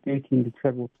teams that do tend to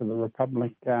travel to the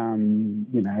Republic,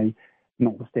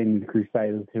 notwithstanding the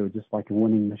Crusaders, who are just like a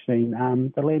winning machine,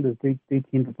 the Landers do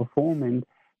tend to perform, and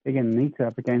they're going to need to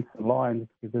up against the Lions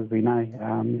because, as we know,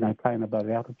 playing above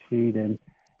altitude and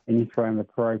you throw in the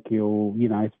parochial,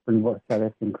 Springbok South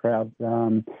African crowds,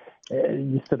 you're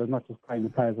sort of not just playing the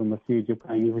players on the field, you're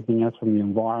playing everything else from the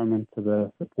environment to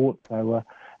the support. So,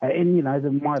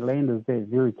 the My Landers, they're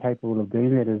very capable of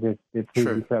doing that, as they've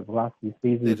proven throughout the last few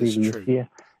seasons, even this year.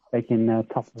 They can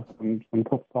topple some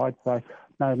top sides. So,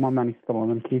 no, my money's still on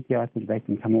them, Keithy. I think they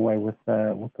can come away with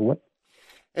the win.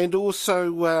 And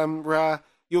also,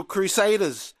 your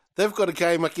Crusaders, they've got a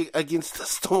game against the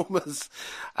Stormers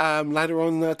later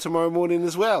on tomorrow morning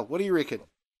as well. What do you reckon?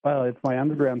 Well, it's my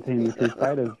underground team, the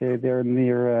Crusaders. They're in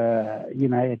their,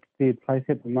 third place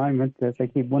at the moment. If they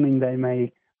keep winning, they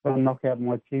may knock out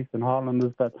my Chiefs and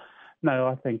Highlanders. But no,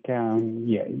 I think,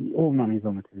 all money's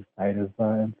on the Crusaders.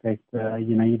 In fact,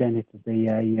 you don't have to be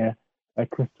a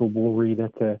crystal ball reader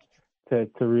to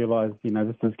realise,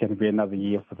 this is going to be another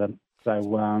year for them. So,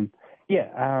 once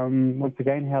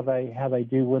again, how they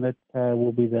do win it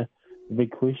will be the big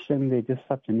question. They're just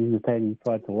such an entertaining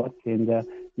side to watch, and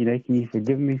can you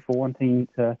forgive me for wanting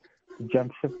to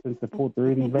jump ships and support the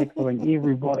Red Blacks? I think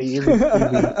every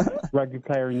rugby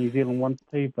player in New Zealand wants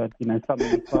to, but some of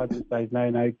the sides that say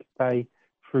no, stay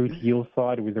true to your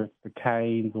side, whether it's the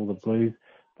Canes or the Blues.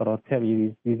 But I'll tell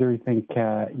you, there's everything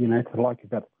to like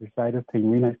about the Crusaders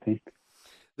team, Reno's team.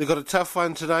 They've got a tough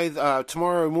one today,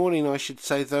 tomorrow morning, I should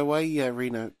say, though,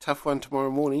 Reno? Tough one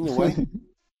tomorrow morning, away.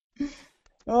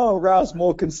 Oh, Ra's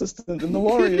more consistent than the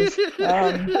Warriors. They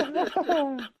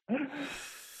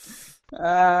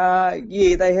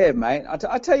have, mate.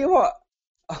 I tell you what,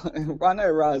 I know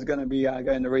Ra's going to be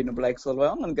going to Reading Blacks all the way.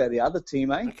 I'm going to go the other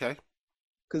team, eh? Okay.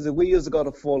 Because the wheels have got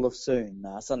to fall off soon.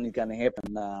 Something's going to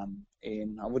happen,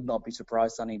 and I would not be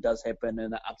surprised something does happen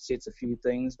and it upsets a few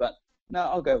things, but no,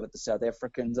 I'll go with the South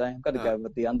Africans. I've got to go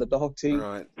with the underdog team.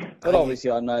 Right. But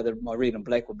obviously, I know that my Red and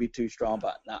Black will be too strong.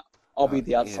 But no, I'll be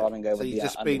the outside and go with the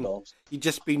underdogs. You've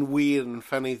just been weird and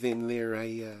funny then there,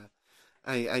 Reno.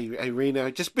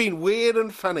 Just been weird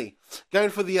and funny. Going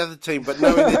for the other team, but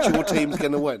knowing that your team's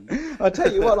going to win. I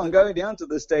tell you what, I'm going down to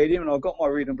the stadium and I've got my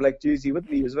Red and Black jersey with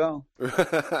me as well. And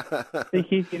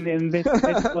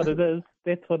that's what it is.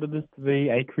 That's what it is to be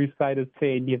a Crusaders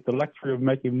fan. You have the luxury of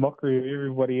making mockery of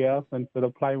everybody else and sort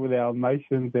of playing with our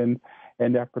emotions and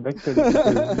our predictions.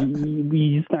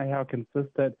 We just know how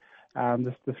consistent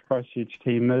this Christchurch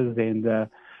team is, and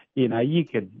you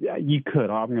could.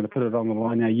 I'm going to put it on the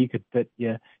line now. You could bet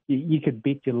your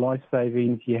life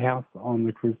savings, your house on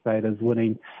the Crusaders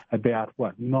winning about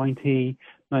 95%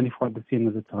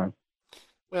 of the time.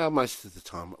 Well, most of the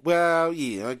time. Well,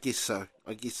 yeah, I guess so.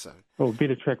 Well,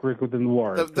 better track record than the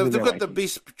Warriors. They've got the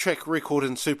best track record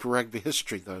in Super Rugby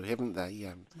history, though, haven't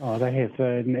they? Oh, they have,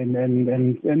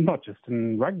 and not just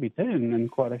in rugby too,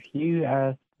 and quite a few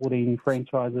sporting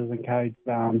franchises and codes.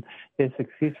 Their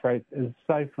success rate is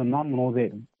so phenomenal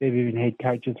that they've even had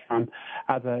coaches from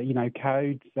other,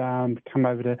 codes come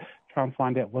over to try and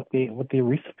find out what their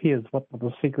recipe is, what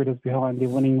the secret is behind their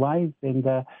winning ways, and.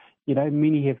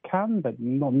 Many have come, but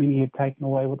not many have taken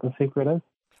away what the secret is.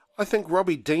 I think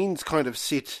Robbie Dean's kind of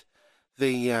set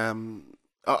the...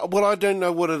 I don't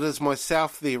know what it is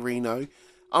myself there, Reno.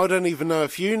 I don't even know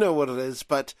if you know what it is,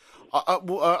 but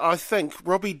I think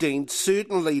Robbie Dean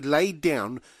certainly laid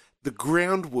down the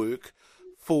groundwork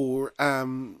for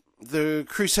the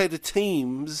Crusader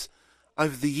teams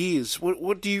over the years.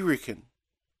 What do you reckon?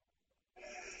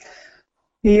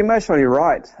 Yeah, you're mostly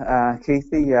right,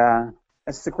 Keithy.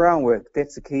 It's the groundwork.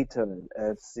 That's the key to it.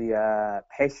 It's the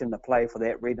passion to play for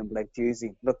that red and black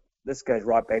jersey. Look, this goes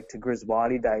right back to Grizz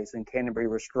Wiley days, and Canterbury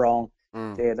was strong.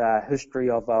 That history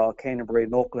of Canterbury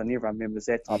and Auckland, everyone remembers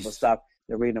that type of stuff.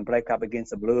 The red and black up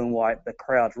against the blue and white, the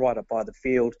crowds right up by the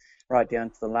field, right down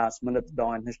to the last minute, the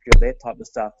dying history of that type of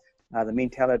stuff. The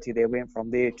mentality that went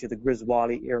from there to the Grizz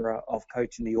Wiley era of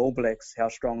coaching the All Blacks, how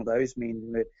strong those men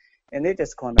were. And they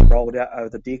just kind of rolled out over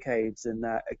the decades, and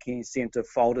again seemed to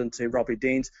fold into Robbie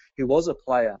Deans, who was a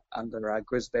player under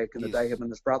Grizz back in the day, him and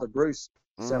his brother Bruce.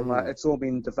 So it's all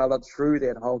been developed through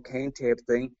that whole Cantab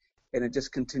thing, and it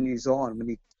just continues on. When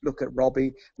you look at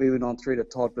Robbie, moving on through to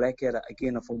Todd Blackadder,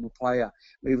 again a former player,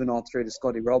 moving on through to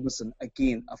Scotty Robinson,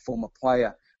 again a former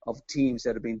player of teams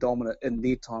that have been dominant in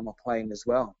their time of playing as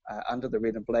well, under the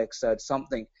red and black. So it's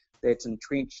something that's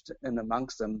entrenched in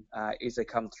amongst them as they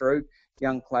come through.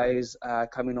 Young players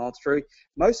coming on through.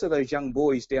 Most of those young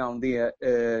boys down there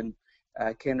in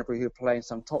Canterbury who are playing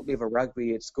some top-level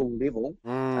rugby at school level,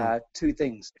 two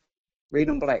things, red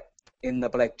and black in the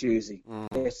black jersey.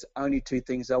 That's only two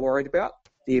things they're worried about.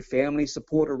 Their family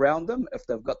support around them, if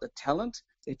they've got the talent,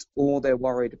 it's all they're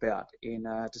worried about. And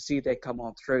to see that come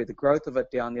on through, the growth of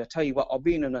it down there. I tell you what, I've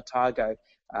been in Otago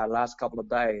last couple of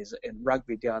days, and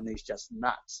rugby down there is just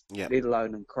nuts, let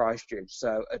alone in Christchurch.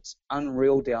 So it's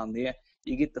unreal down there.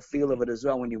 You get the feel of it as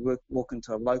well when you walk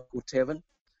into a local tavern,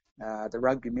 the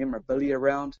rugby memorabilia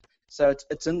around. So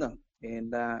it's in them,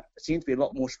 and it seems to be a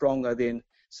lot more stronger than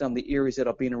some of the areas that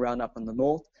I've been around up in the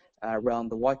north, around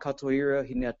the Waikato area,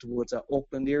 heading out towards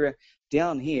Auckland area.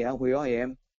 Down here, where I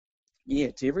am,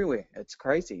 it's everywhere. It's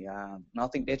crazy. And I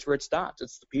think that's where it starts.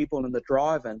 It's the people and the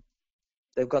drive, and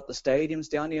they've got the stadiums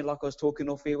down here, like I was talking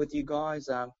off here with you guys.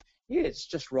 It's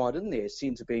just right in there. It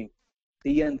seems to be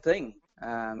the in thing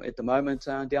at the moment,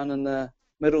 down in the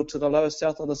middle to the lower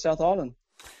south of the South Island.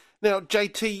 Now,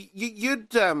 JT,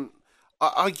 you'd,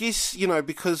 I guess,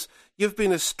 because you've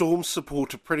been a Storm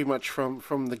supporter pretty much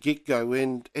from the get-go,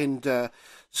 and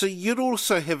so you'd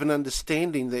also have an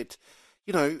understanding that,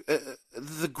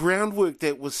 the groundwork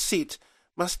that was set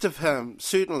must have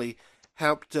certainly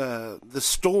helped the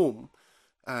Storm,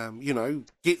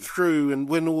 get through and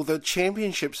win all the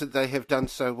championships that they have done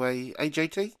so,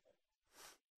 JT?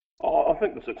 I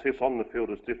think the success on the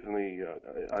field is definitely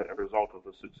a result of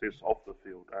the success off the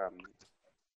field.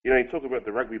 You talk about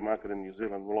the rugby market in New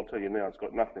Zealand. Well, I'll tell you now, it's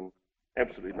got nothing,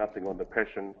 absolutely nothing on the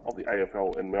passion of the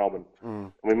AFL in Melbourne. I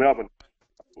mean, Melbourne,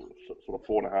 sort of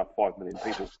 4.5, 5 million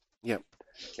people. Yep.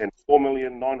 And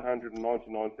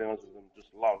 4,999,000 of them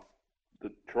just love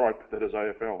the tripe that is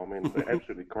AFL. I mean, they're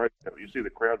absolutely crazy. You see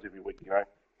the crowds every week,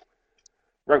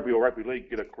 Rugby or rugby league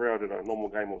get a crowd at a normal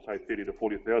game of, say, 30 to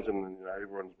 40,000, and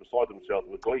everyone's beside themselves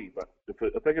with glee. But if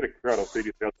they get a crowd of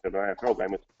 30,000 at an AFL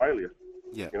game, it's a failure.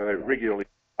 Yeah. They're regularly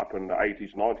up in the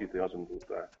 80s, 90,000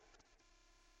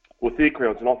 with their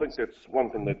crowds. And I think that's one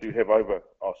thing they do have over,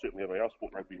 certainly over our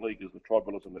sport, rugby league, is the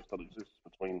tribalism that still exists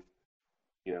between,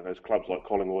 those clubs like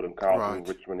Collingwood and Carlton and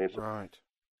Richmond, Essendon,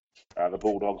 the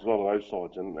Bulldogs, a lot of those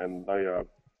sides. And they are,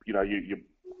 you're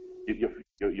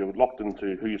locked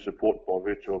into who you support by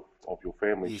virtue of your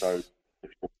family. Yes. So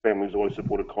if your family's always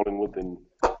supported Collingwood, then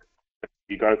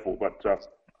you go for it. But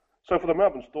so for the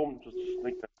Melbourne Storm, just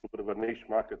think that's a bit of a niche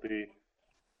market there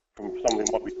from somebody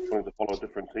who might be trying to follow a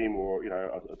different team, or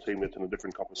a team that's in a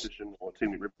different competition, or a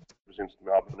team that represents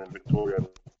Melbourne and Victoria,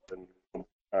 and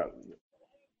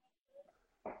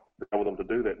with them to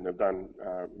do that, and they've done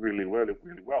really well,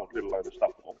 let alone the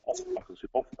stuff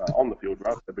on the field.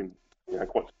 Right? They've been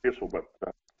quite successful, but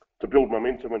to build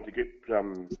momentum and to get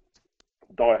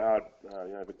die-hard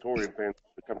Victorian fans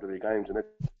to come to their games and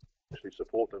actually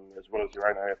support them, as well as their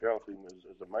own AFL team, is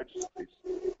a major success.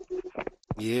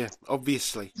 Yeah,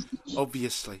 obviously.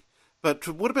 But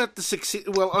what about the success?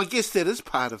 Well, I guess that is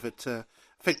part of it. In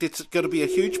fact, it's got to be a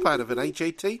huge part of it,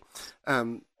 JT?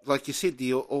 Like you said,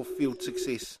 the off-field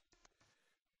success.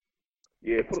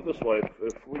 Yeah, put it this way: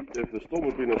 if the Storm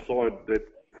had been a side that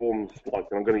forms, like,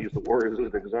 and I'm going to use the Warriors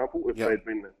as an example, if they'd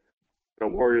been a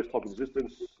Warriors type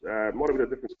existence, it might have been a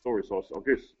different story. So I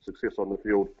guess success on the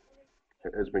field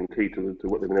has been key to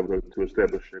what they've been able to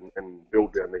establish and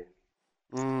build down there.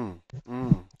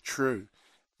 True.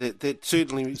 That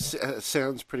certainly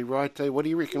sounds pretty right. What do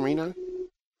you reckon, Reno?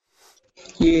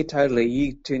 Yeah, totally.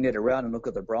 You turn that around and look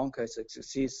at the Broncos'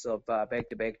 success of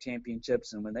back-to-back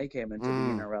championships, and when they came into the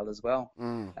NRL as well.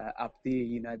 Up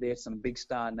there, there's some big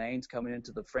star names coming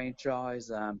into the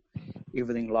franchise,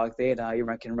 everything like that.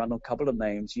 Everyone can run a couple of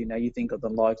names. You think of the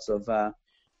likes of,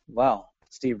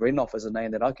 Steve Renoff is a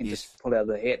name that I can just pull out of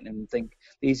the hat and think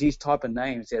these type of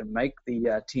names that make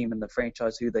the team and the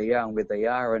franchise who they are and where they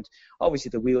are. And obviously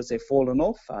the wheels have fallen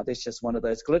off. That's just one of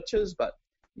those glitches, but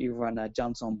everyone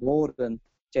jumps on board. And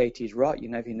JT's right,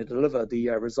 if you deliver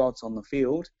the results on the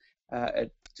field,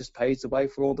 it just paves the way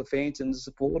for all the fans and the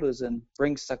supporters and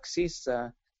brings success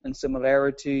and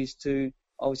similarities to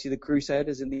obviously the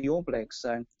Crusaders and the All Blacks.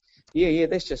 So, yeah,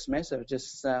 that's just massive.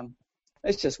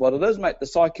 That's just what it is, mate. The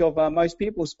psyche of most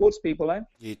people, sports people, eh?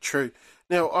 Yeah, true.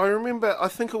 Now, I remember, I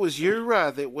think it was you,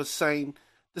 that was saying,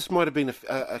 this might have been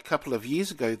a couple of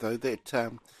years ago, though, that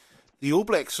the All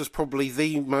Blacks was probably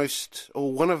the most,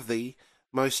 or one of the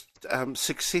most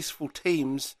successful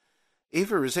teams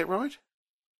ever. Is that right?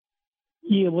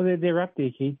 Yeah, well, they're up there,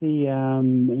 Keithy,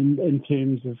 in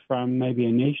terms of from maybe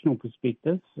a national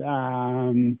perspective,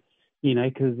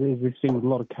 because as we've seen with a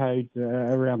lot of codes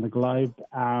around the globe,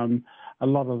 a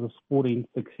lot of the sporting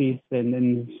success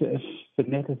and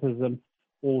fanaticism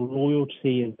or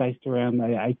loyalty is based around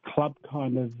a club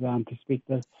kind of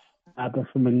perspective, but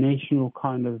from a national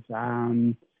kind of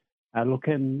look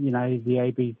in, the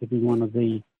ABs have been one of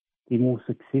the more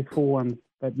successful ones.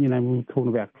 But, when we're talking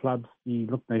about clubs, you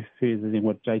look no further than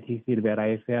what JT said about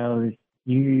AFL. It's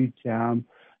huge.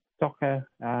 Soccer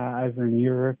over in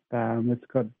Europe, it's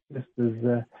got just as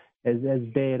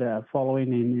bad a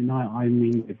following, and I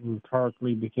mean it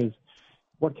rhetorically, because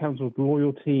what comes with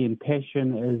loyalty and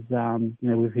passion is,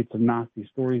 we've had some nasty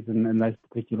stories in those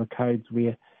particular codes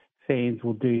where fans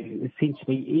will do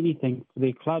essentially anything for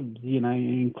their clubs,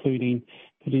 including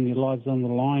putting their lives on the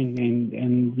line.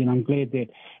 And I'm glad that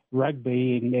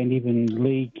rugby and even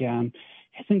league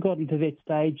hasn't gotten to that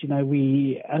stage.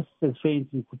 Us as fans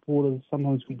and supporters,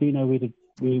 sometimes we do know where to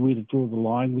draw the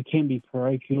line. We can be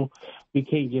parochial. We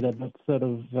can get a bit sort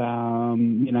of,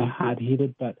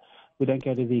 hard-headed, but we don't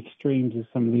go to the extremes of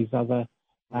some of these other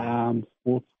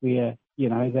sports where,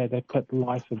 they put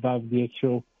life above the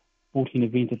actual sporting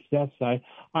event itself. So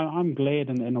I'm glad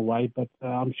in a way, but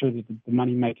I'm sure that the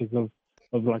money makers of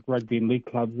like rugby and league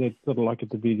clubs, they'd sort of like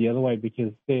it to be the other way,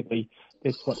 because sadly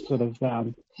that's what sort of,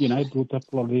 built up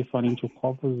a lot of their financial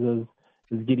coffers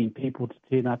is getting people to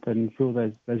turn up and fill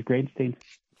those grandstands.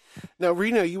 Now,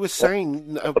 Reno, you were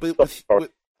saying, what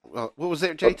was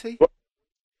that, JT?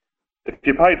 If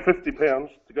you paid £50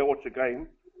 to go watch a game,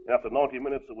 and after 90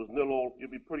 minutes it was 0-0,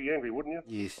 you'd be pretty angry, wouldn't you?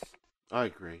 Yes, I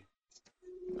agree.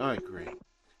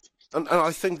 And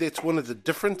I think that's one of the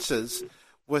differences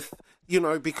with,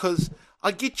 because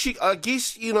I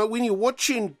guess, when you're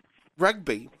watching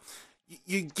rugby,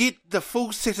 you get the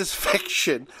full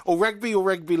satisfaction, or rugby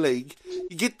league,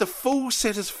 you get the full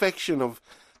satisfaction of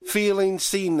feeling,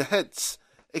 seeing the hits,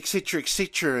 etc.,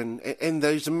 and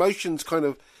those emotions kind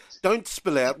of don't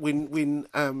spill out when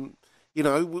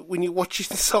you're watching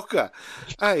soccer.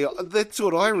 Hey, that's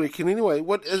what I reckon anyway.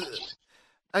 What is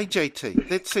AJT?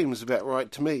 That seems about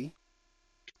right to me.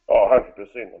 Oh, 100%.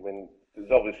 I mean,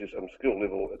 there's obviously some skill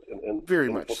level in very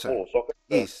in much football so. Or soccer.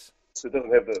 Yes. It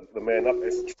doesn't have the man up,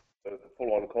 the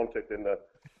full-on contact and the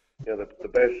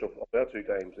bash of our two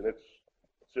games, and that's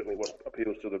certainly what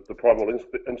appeals to the primal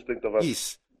instinct of us.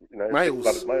 Yes.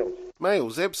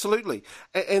 Males, absolutely.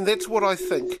 And that's what I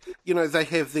think, they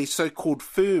have these so-called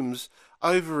firms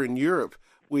over in Europe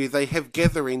where they have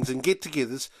gatherings and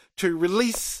get-togethers to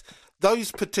release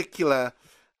those particular,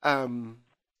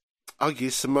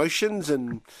 emotions,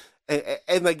 and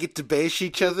they get to bash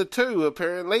each other too,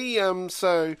 apparently.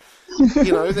 So,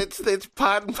 that's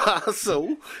part and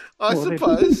parcel, I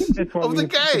suppose, that's of the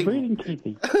game.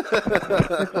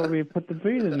 That's why we put the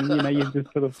breed in. You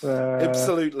just sort of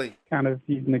absolutely kind of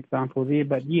use an example there.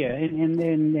 But yeah,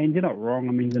 and you're not wrong.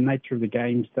 I mean, the nature of the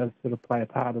games does sort of play a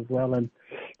part as well. And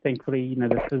thankfully,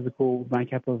 the physical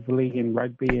makeup of the league and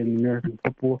rugby and American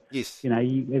football. Yes. You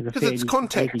as a fan, it's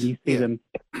contact. You see them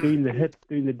doing the hits,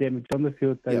 doing the damage on the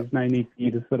field. There's no need for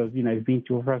you to sort of, vent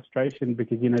your frustration,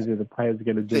 because that the players are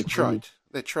going to do it.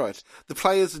 That's right. The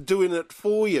players are doing it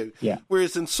for you. Yeah.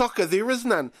 Whereas in soccer, there is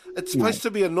none. It's supposed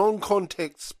to be a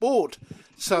non-contact sport.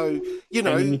 So, And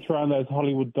then you try on those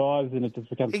Hollywood dives and it just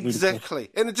becomes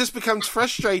exactly. And it just becomes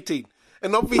frustrating.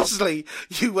 And obviously,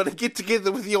 you want to get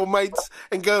together with your mates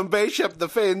and go and bash up the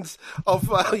fans of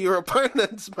your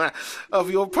opponent's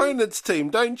team,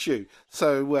 don't you?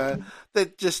 So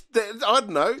that I don't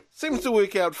know, seems to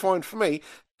work out fine for me.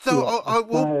 So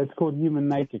it's called human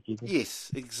nature, Keith.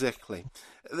 Yes, exactly.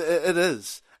 It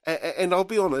is. And I'll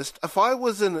be honest, if I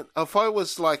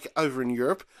was like over in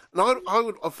Europe, and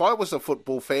if I was a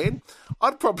football fan,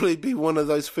 I'd probably be one of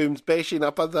those firms bashing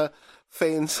up other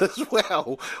fans as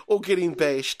well, or getting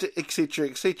bashed, etc.,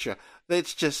 etc.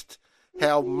 That's just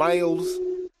how males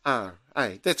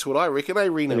Hey, that's what I reckon. Hey,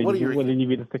 Reno, what do you reckon? Well, then you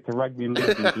better stick to rugby and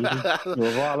league. You're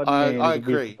a violent man. I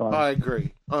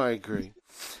agree.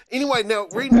 Anyway, now,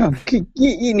 Reno...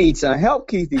 You need some help,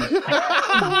 Keithy.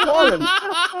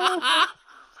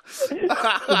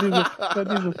 But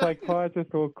there's a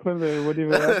psychiatrist or Quiller or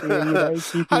whatever out there, you know,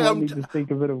 Keithy might need to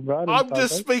speak a bit of guidance. I'm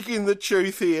just speaking the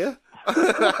truth here. As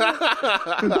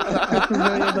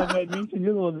I made mention,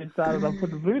 you're the one that started off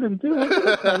with the food into it.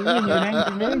 You're an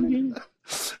angry man.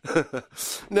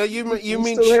 Now you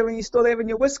mentioned you still having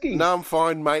your whiskey? No, I'm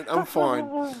fine, mate. I'm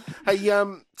fine. Hey,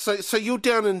 so you're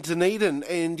down in Dunedin,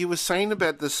 and you were saying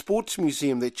about the sports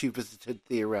museum that you visited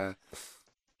there,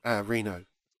 Reno,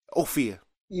 Orphea.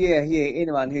 Yeah.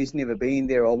 Anyone who's never been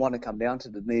there or want to come down to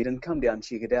Dunedin, come down and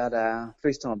check it out.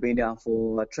 First time I've been down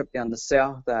for a trip down the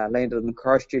south. Landed in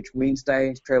Christchurch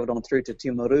Wednesday, travelled on through to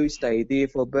Timaru, stayed there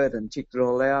for a bit and checked it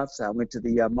all out. Went to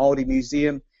the Māori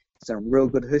Museum. Some real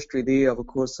good history there, of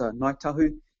course, Ngāi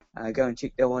Tahu. Go and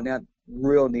check that one out.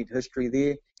 Real neat history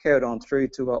there. Carried on through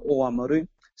to Oamaru.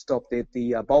 Stopped at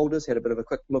the boulders, had a bit of a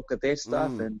quick look at that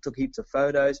stuff and took heaps of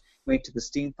photos. Went to the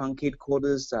steampunk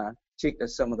headquarters, checked out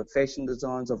some of the fashion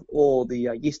designs of all the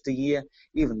yesteryear,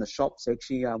 even the shops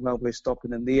actually, well worth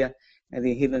stopping in there. And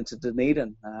then heading into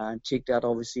Dunedin and checked out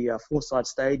obviously Forsyth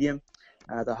Stadium,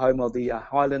 the home of the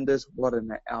Highlanders. What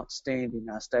an outstanding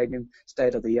stadium,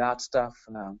 state-of-the-art stuff.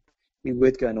 Be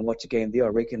worth going to watch a game there, I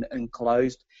reckon,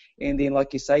 enclosed. And then,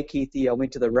 like you say, Keithy, I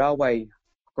went to the railway,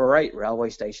 great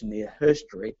railway station there,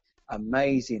 history,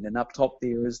 amazing. And up top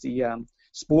there is the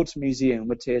Sports Museum,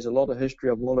 which has a lot of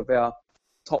history of all of our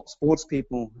top sports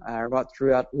people right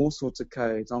throughout all sorts of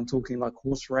codes. I'm talking like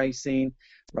horse racing,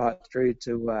 right through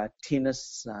to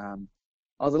tennis. The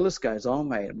list goes on,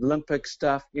 mate. Olympic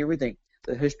stuff, everything.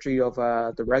 The history of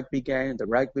the rugby game, the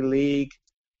rugby league.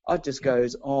 It just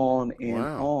goes on and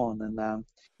on. And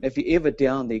if you're ever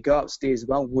down there, go upstairs.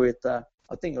 Well worth, I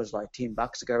think it was like $10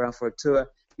 to go around for a tour.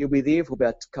 You'll be there for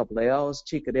about a couple of hours.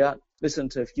 Check it out. Listen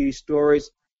to a few stories.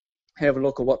 Have a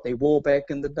look at what they wore back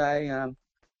in the day.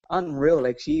 Unreal,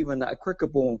 actually. Even a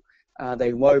cricket ball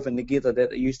they woven together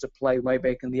that they used to play way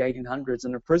back in the 1800s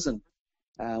in a prison,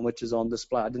 which is on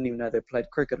display. I didn't even know they played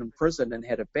cricket in prison and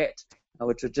had a bat,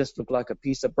 which would just look like a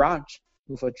piece of branch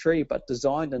with a tree, but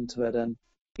designed into it. And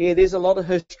yeah, there's a lot of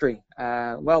history.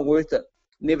 Well worth it.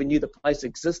 Never knew the place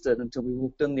existed until we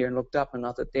walked in there and looked up, and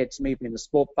I thought, that's me being a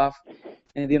sport buff.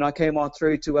 And then I came on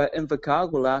through to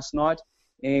Invercargill last night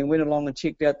and went along and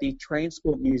checked out the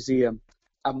Transport Museum.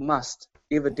 A must.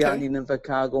 Ever down in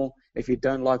Invercargill, if you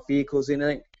don't like vehicles or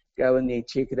anything, go in there,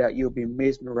 check it out. You'll be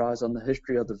mesmerised on the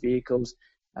history of the vehicles,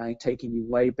 taking you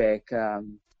way back.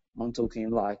 I'm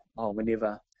talking like,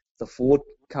 whenever the Ford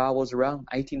car was around,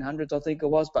 1800s I think it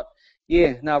was. But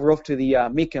yeah, now we're off to the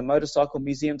Mecca Motorcycle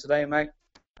Museum today, mate.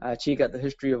 Check out the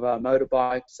history of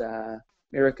motorbikes,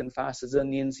 American fast as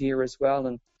Indians here as well.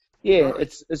 And yeah,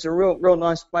 it's a real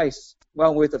nice place.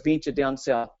 Well worth a venture down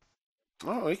south.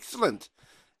 Oh, excellent.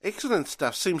 Excellent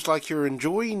stuff. Seems like you're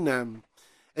enjoying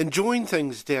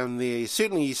things down there.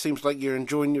 Certainly it seems like you're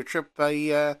enjoying your trip,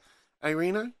 Reno?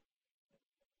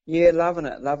 Yeah, loving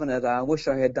it. I wish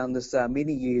I had done this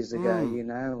many years ago,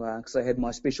 because I had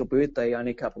my special birthday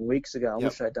only a couple of weeks ago. I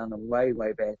wish I'd done it way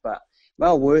back, but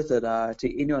well worth it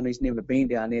to anyone who's never been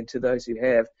down there. And to those who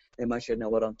have, they must know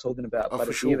what I'm talking about. But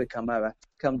if you ever come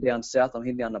down south, I'm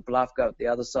heading down the Bluff, go up the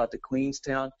other side to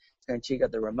Queenstown, go and check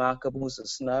out the Remarkables, the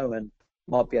snow, and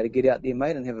might be able to get out there,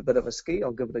 mate, and have a bit of a ski.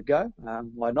 I'll give it a go.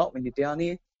 Why not? When you're down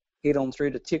here, head on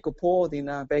through to Tekopō, then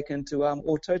back into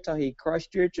Ōtautahi,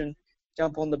 Christchurch, and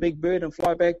jump on the big bird and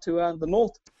fly back to the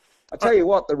north. I tell you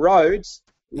what, the roads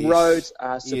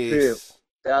are superb. Yes.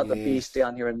 They are the best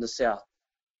down here in the south.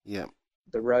 Yeah.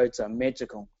 The roads are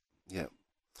magical. Yeah.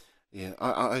 Yeah,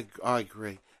 I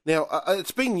agree. Now,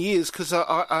 it's been years because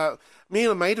me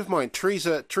and a mate of mine,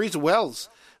 Teresa Wells,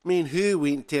 me and her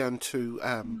went down to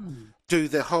do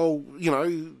the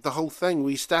whole thing.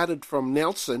 We started from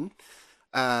Nelson,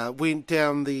 went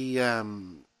down the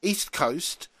east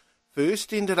coast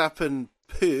first, ended up in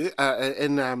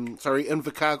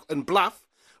Invercargill, in Bluff.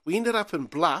 We ended up in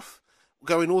Bluff,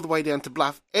 going all the way down to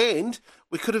Bluff, and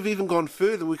we could have even gone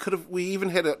further. We even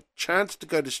had a chance to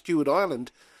go to Stewart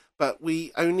Island, but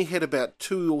we only had about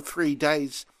 2 or 3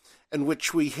 days in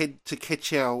which we had to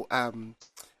catch our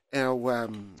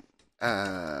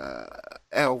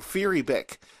ferry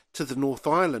back to the North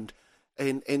Island,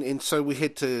 and so we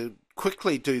had to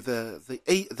quickly do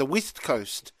the west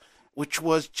coast, which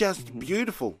was just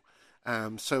beautiful.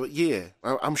 So yeah,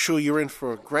 I'm sure you're in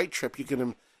for a great trip.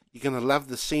 You're gonna love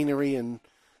the scenery and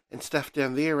stuff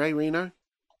down there, eh, Reno?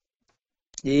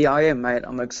 Yeah, I am, mate.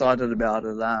 I'm excited about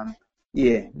it.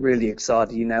 Yeah, really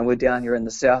excited. You know, we're down here in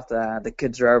the south. The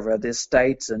kids are over at their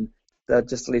states, and they'll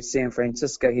just left San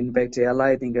Francisco, heading back to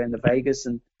LA, then going to Vegas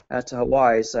and to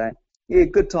Hawaii. So, yeah,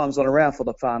 good times all around for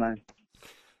the whānau.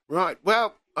 Right.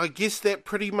 Well, I guess that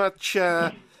pretty much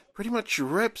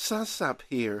wraps us up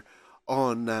here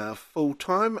on Full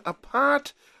Time,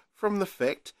 apart from the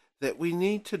fact that we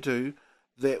need to do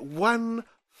that one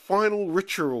final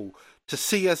ritual to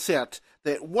see us out,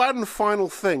 that one final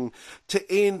thing to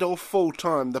end off Full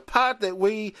Time, the part that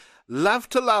we love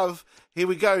to love. Here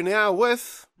we go now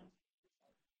with...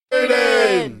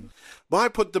 Boot-in! My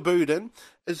Put the Boot-in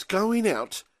is going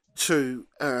out to...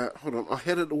 hold on, I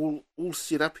had it all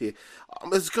set up here.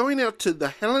 It's going out to the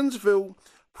Helensville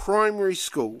Primary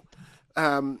School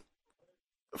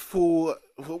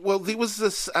well, there was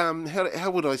this...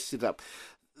 how would I set it up?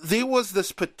 There was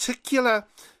this particular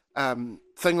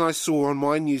thing I saw on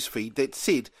my newsfeed that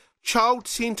said, child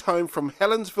sent home from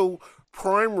Helensville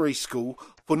Primary School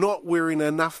for not wearing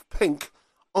enough pink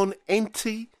on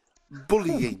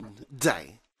Anti-Bullying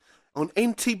Day. On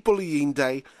Anti-Bullying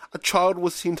Day, a child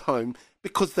was sent home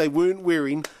because they weren't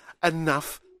wearing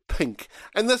enough pink.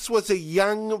 And this was a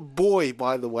young boy,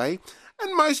 by the way.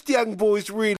 And most young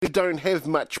boys really don't have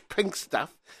much pink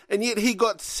stuff. And yet he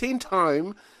got sent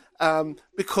home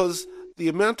because the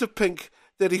amount of pink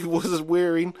that he was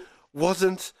wearing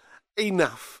wasn't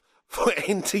enough for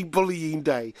Anti-Bullying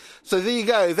Day. So there you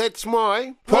go. That's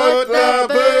my Put the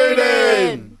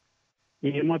Boot-in!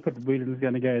 Yeah, my Put the Boot-in is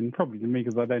going to go in probably to me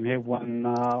because I don't have one.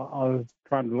 I was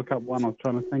trying to look up one. I was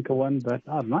trying to think of one, but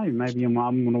I don't know. Maybe I'm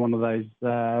on one of those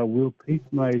world peace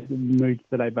moods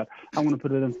today. But I'm going to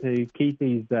put it into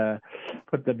Keithy's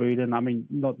Put the Boot-in. I mean,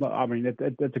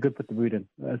 it's a good Put the Boot-in.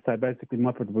 So basically,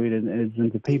 my Put the Boot-in is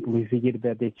into people who forget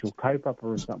about the actual kaupapa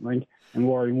or something and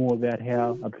worry more about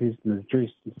how a person is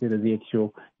dressed instead of the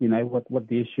actual, what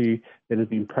the issue that has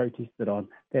been protested on.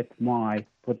 That's my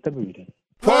Put the Boot-in.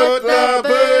 Put the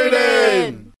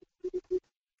Boot-in!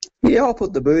 Yeah, I'll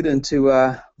put the Boot-in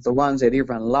to the ones that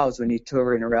everyone loves when you're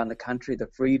touring around the country, the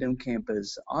freedom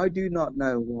campers. I do not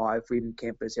know why freedom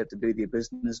campers have to do their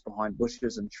business behind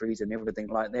bushes and trees and everything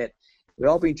like that. We've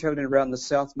all been travelling around the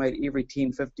south, mate. Every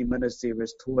 10, 15 minutes there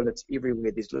is toilets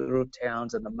everywhere. There's little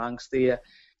towns and amongst there.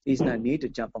 There's no need to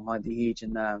jump behind the hedge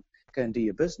and go and do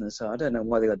your business. So I don't know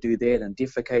why they got to do that and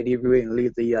defecate everywhere and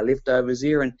leave the leftovers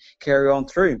there and carry on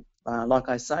through. Like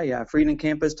I say, freedom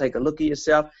campers, take a look at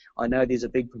yourself. I know there's a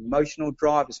big promotional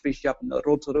drive, especially up in the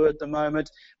Rotorua at the moment,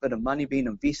 bit of money being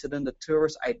invested in the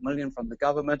tourists, $8 million from the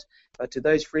government. But to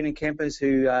those freedom campers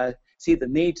who see the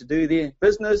need to do their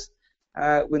business,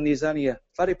 when there's only a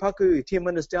wharepaku 10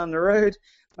 minutes down the road,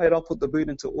 mate, I'll put the boot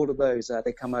into all of those.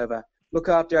 They come over, look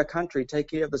after our country, take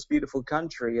care of this beautiful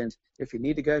country. And if you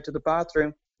need to go to the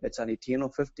bathroom, it's only 10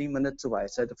 or 15 minutes away.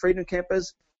 So the freedom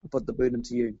campers, I'll put the boot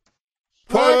into you.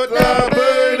 Put the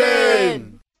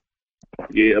Boot-in!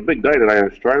 Yeah, a big day today in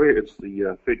Australia. It's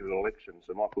the federal election,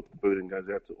 so my Put the Boot-in goes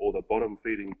out to all the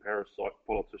bottom-feeding parasite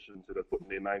politicians that are putting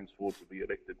their names forward to be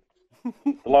elected.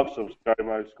 The likes of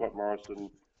ScoMo, Scott Morrison,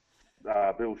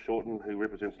 Bill Shorten, who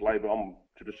represents Labor. I'm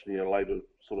traditionally a Labor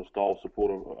sort of style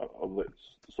supporter of that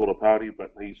sort of party,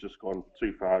 but he's just gone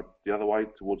too far the other way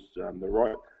towards the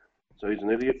right, so he's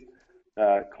an idiot.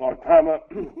 Clyde Palmer,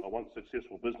 a once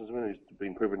successful businessman who's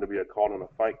been proven to be a con and a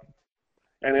fake.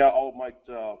 And our old mate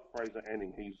Fraser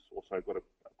Anning, he's also got a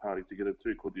party together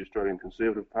too called the Australian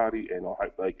Conservative Party, and I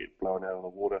hope they get blown out of the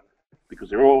water because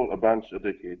they're all a bunch of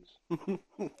dickheads.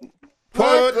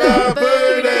 Put the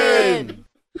Boot-in!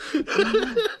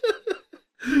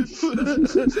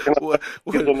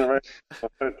 Get on the road.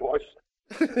 I've heard twice.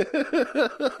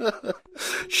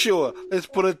 Sure, let's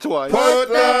put it twice. Put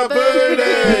the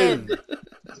Boot-in!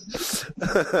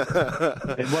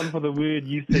 And one for the word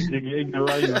you said,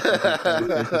 ignoramus.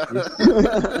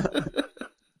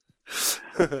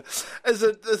 Is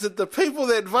it the people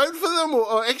that vote for them,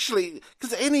 or actually,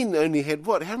 because Annie only had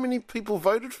what? How many people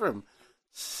voted for him?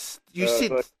 You said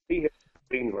so he had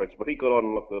 15 votes, but he got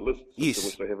on like the list system yes,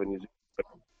 which they have in New Zealand.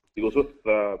 He was with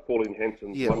Pauline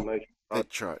Hanson's One Nation.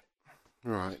 That's right.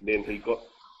 Right. And then he got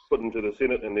put into the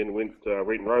Senate and then went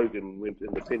rogue and went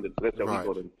independent. So that's how he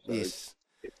got in. So yes.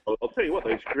 I'll tell you what,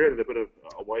 they've created a bit of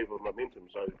a wave of momentum.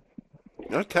 So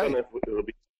okay. I don't know if it'll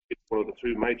be one of the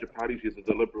two major parties, either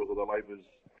the Liberals or the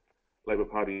Labour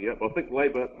Party. Yeah, but I think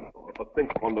Labour,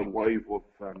 on the wave of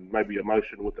maybe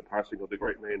emotion with the passing of the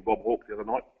great man Bob Hawke the other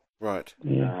night. Right.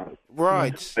 Yeah.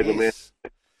 Right. Labour yes.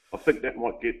 man, I think that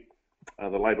might get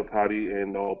the Labour Party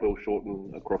and Bill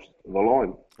Shorten across the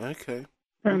line. Okay.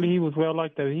 Apparently he was well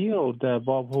liked over here, old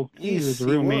Bob Hawke. Yes, he was a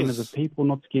real man of the people,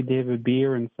 not scared to have a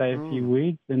beer and say a few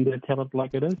words and tell it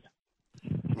like it is.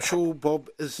 I'm sure Bob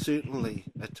is certainly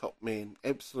a top man,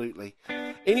 absolutely.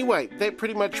 Anyway, that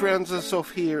pretty much rounds us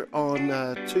off here on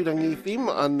Tūrangi FM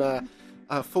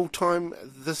on full time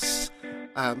this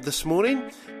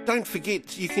morning. Don't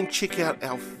forget, you can check out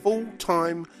our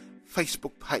full-time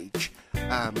Facebook page.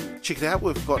 Check it out.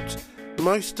 We've got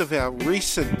most of our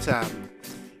recent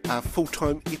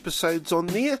full-time episodes on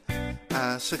there,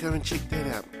 so go and check that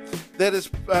out. That is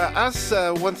us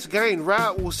once again.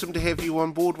 Ra, awesome to have you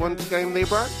on board once again there,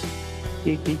 bro.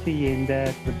 Yeah, Keithy, and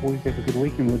the boys have a good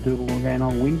weekend. We'll do it all again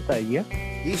on Wednesday, yeah?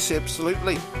 Yes,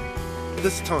 absolutely.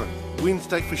 This time,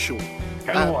 Wednesday for sure.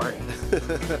 Don't worry.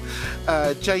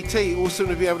 JT, awesome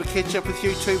to be able to catch up with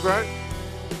you too, bro.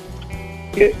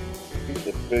 Yeah, it's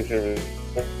a pleasure.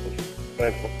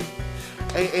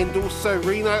 And also,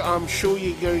 Reno, I'm sure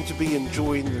you're going to be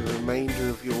enjoying the remainder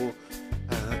of your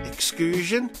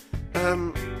excursion.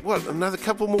 Another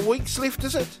couple more weeks left,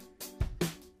 is it?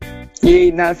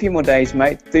 Yeah, no, a few more days,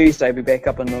 mate. Thursday we'll be back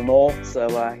up in the north, so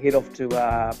head off to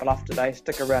Bluff today,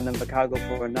 stick around in Invercargill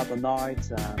for another night,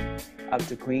 up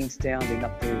to Queenstown, then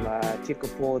up to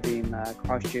Tekapo, then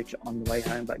Christchurch on the way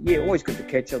home. But yeah, always good to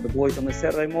catch up with the boys on the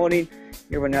Saturday morning.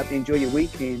 Everyone out there, enjoy your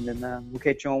weekend, and we'll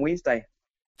catch you on Wednesday.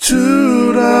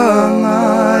 Tūranga.